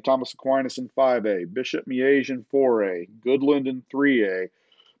 St. Thomas Aquinas in 5A, Bishop Miege in 4A, Goodland in 3A,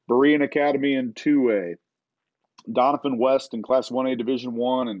 Berean Academy in 2A. Donovan West in Class 1A Division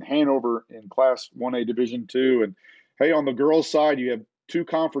I, and Hanover in Class 1A Division II. And hey, on the girls' side, you have two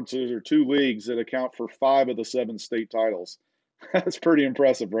conferences or two leagues that account for 5 of the 7 state titles. That's pretty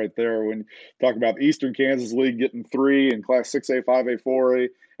impressive right there. When you talk about the Eastern Kansas League getting 3 in Class 6A, 5A, 4A,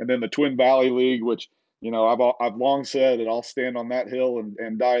 and then the Twin Valley League, which I've long said that I'll stand on that hill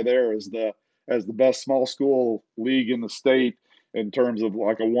and die there as the best small school league in the state in terms of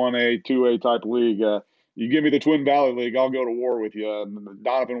like a 1A, 2A type league. You give me the Twin Valley League, I'll go to war with you. And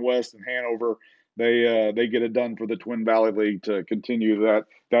Donovan West and Hanover, they get it done for the Twin Valley League to continue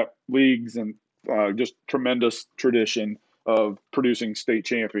that leagues and just tremendous tradition of producing state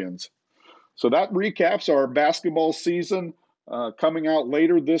champions. So that recaps our basketball season. Coming out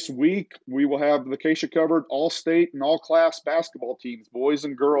later this week, we will have the KSHSAA Covered all-state and all-class basketball teams, boys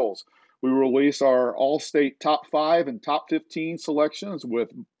and girls. We will release our all-state top 5 and top 15 selections with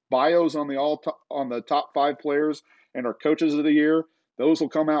bios on the top 5 players and our coaches of the year. Those will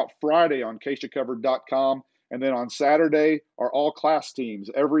come out Friday on KSHSAAcovered.com. And then on Saturday, our all-class teams,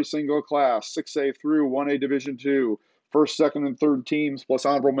 every single class, 6A through 1A Division II, first, second, and third teams, plus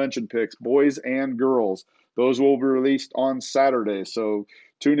honorable mention picks, boys and girls. Those will be released on Saturday. So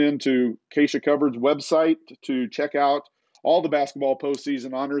tune in to KSHSAA Covered's website to check out all the basketball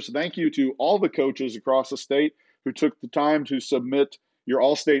postseason honors. Thank you to all the coaches across the state who took the time to submit your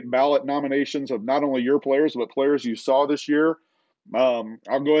all-state ballot nominations of not only your players, but players you saw this year. I'll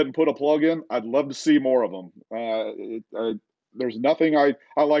go ahead and put a plug in. I'd love to see more of them. There's nothing I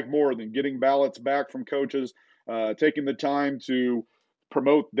like more than getting ballots back from coaches, taking the time to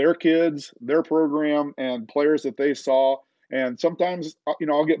promote their kids, their program, and players that they saw. And sometimes,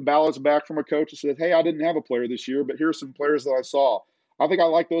 I'll get ballots back from a coach that said, hey, I didn't have a player this year, but here's some players that I saw. I think I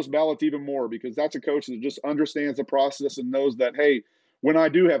like those ballots even more because that's a coach that just understands the process and knows that, hey, when I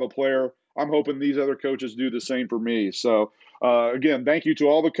do have a player, I'm hoping these other coaches do the same for me. So, again, thank you to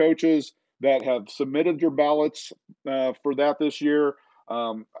all the coaches that have submitted your ballots for that this year.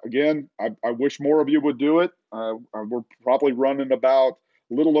 Again, I wish more of you would do it. We're probably running about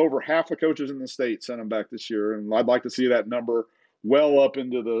a little over half the coaches in the state sent them back this year, and I'd like to see that number well up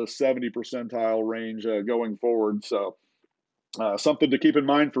into the 70 percentile range going forward. So something to keep in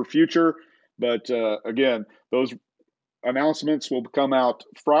mind for future. But again, those announcements will come out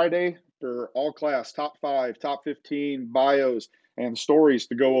Friday for all class, top 5, top 15 bios and stories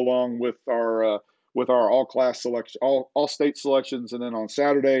to go along with our all class selection, all state selections. And then on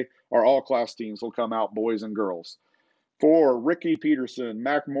Saturday, our all class teams will come out, boys and girls. For Ricky Peterson,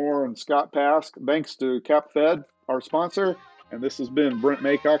 Mac Moore, and Scott Pask, thanks to CapFed, our sponsor. And this has been Brent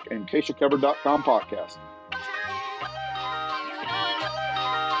Maycock and KSHSAAcovered.com podcast.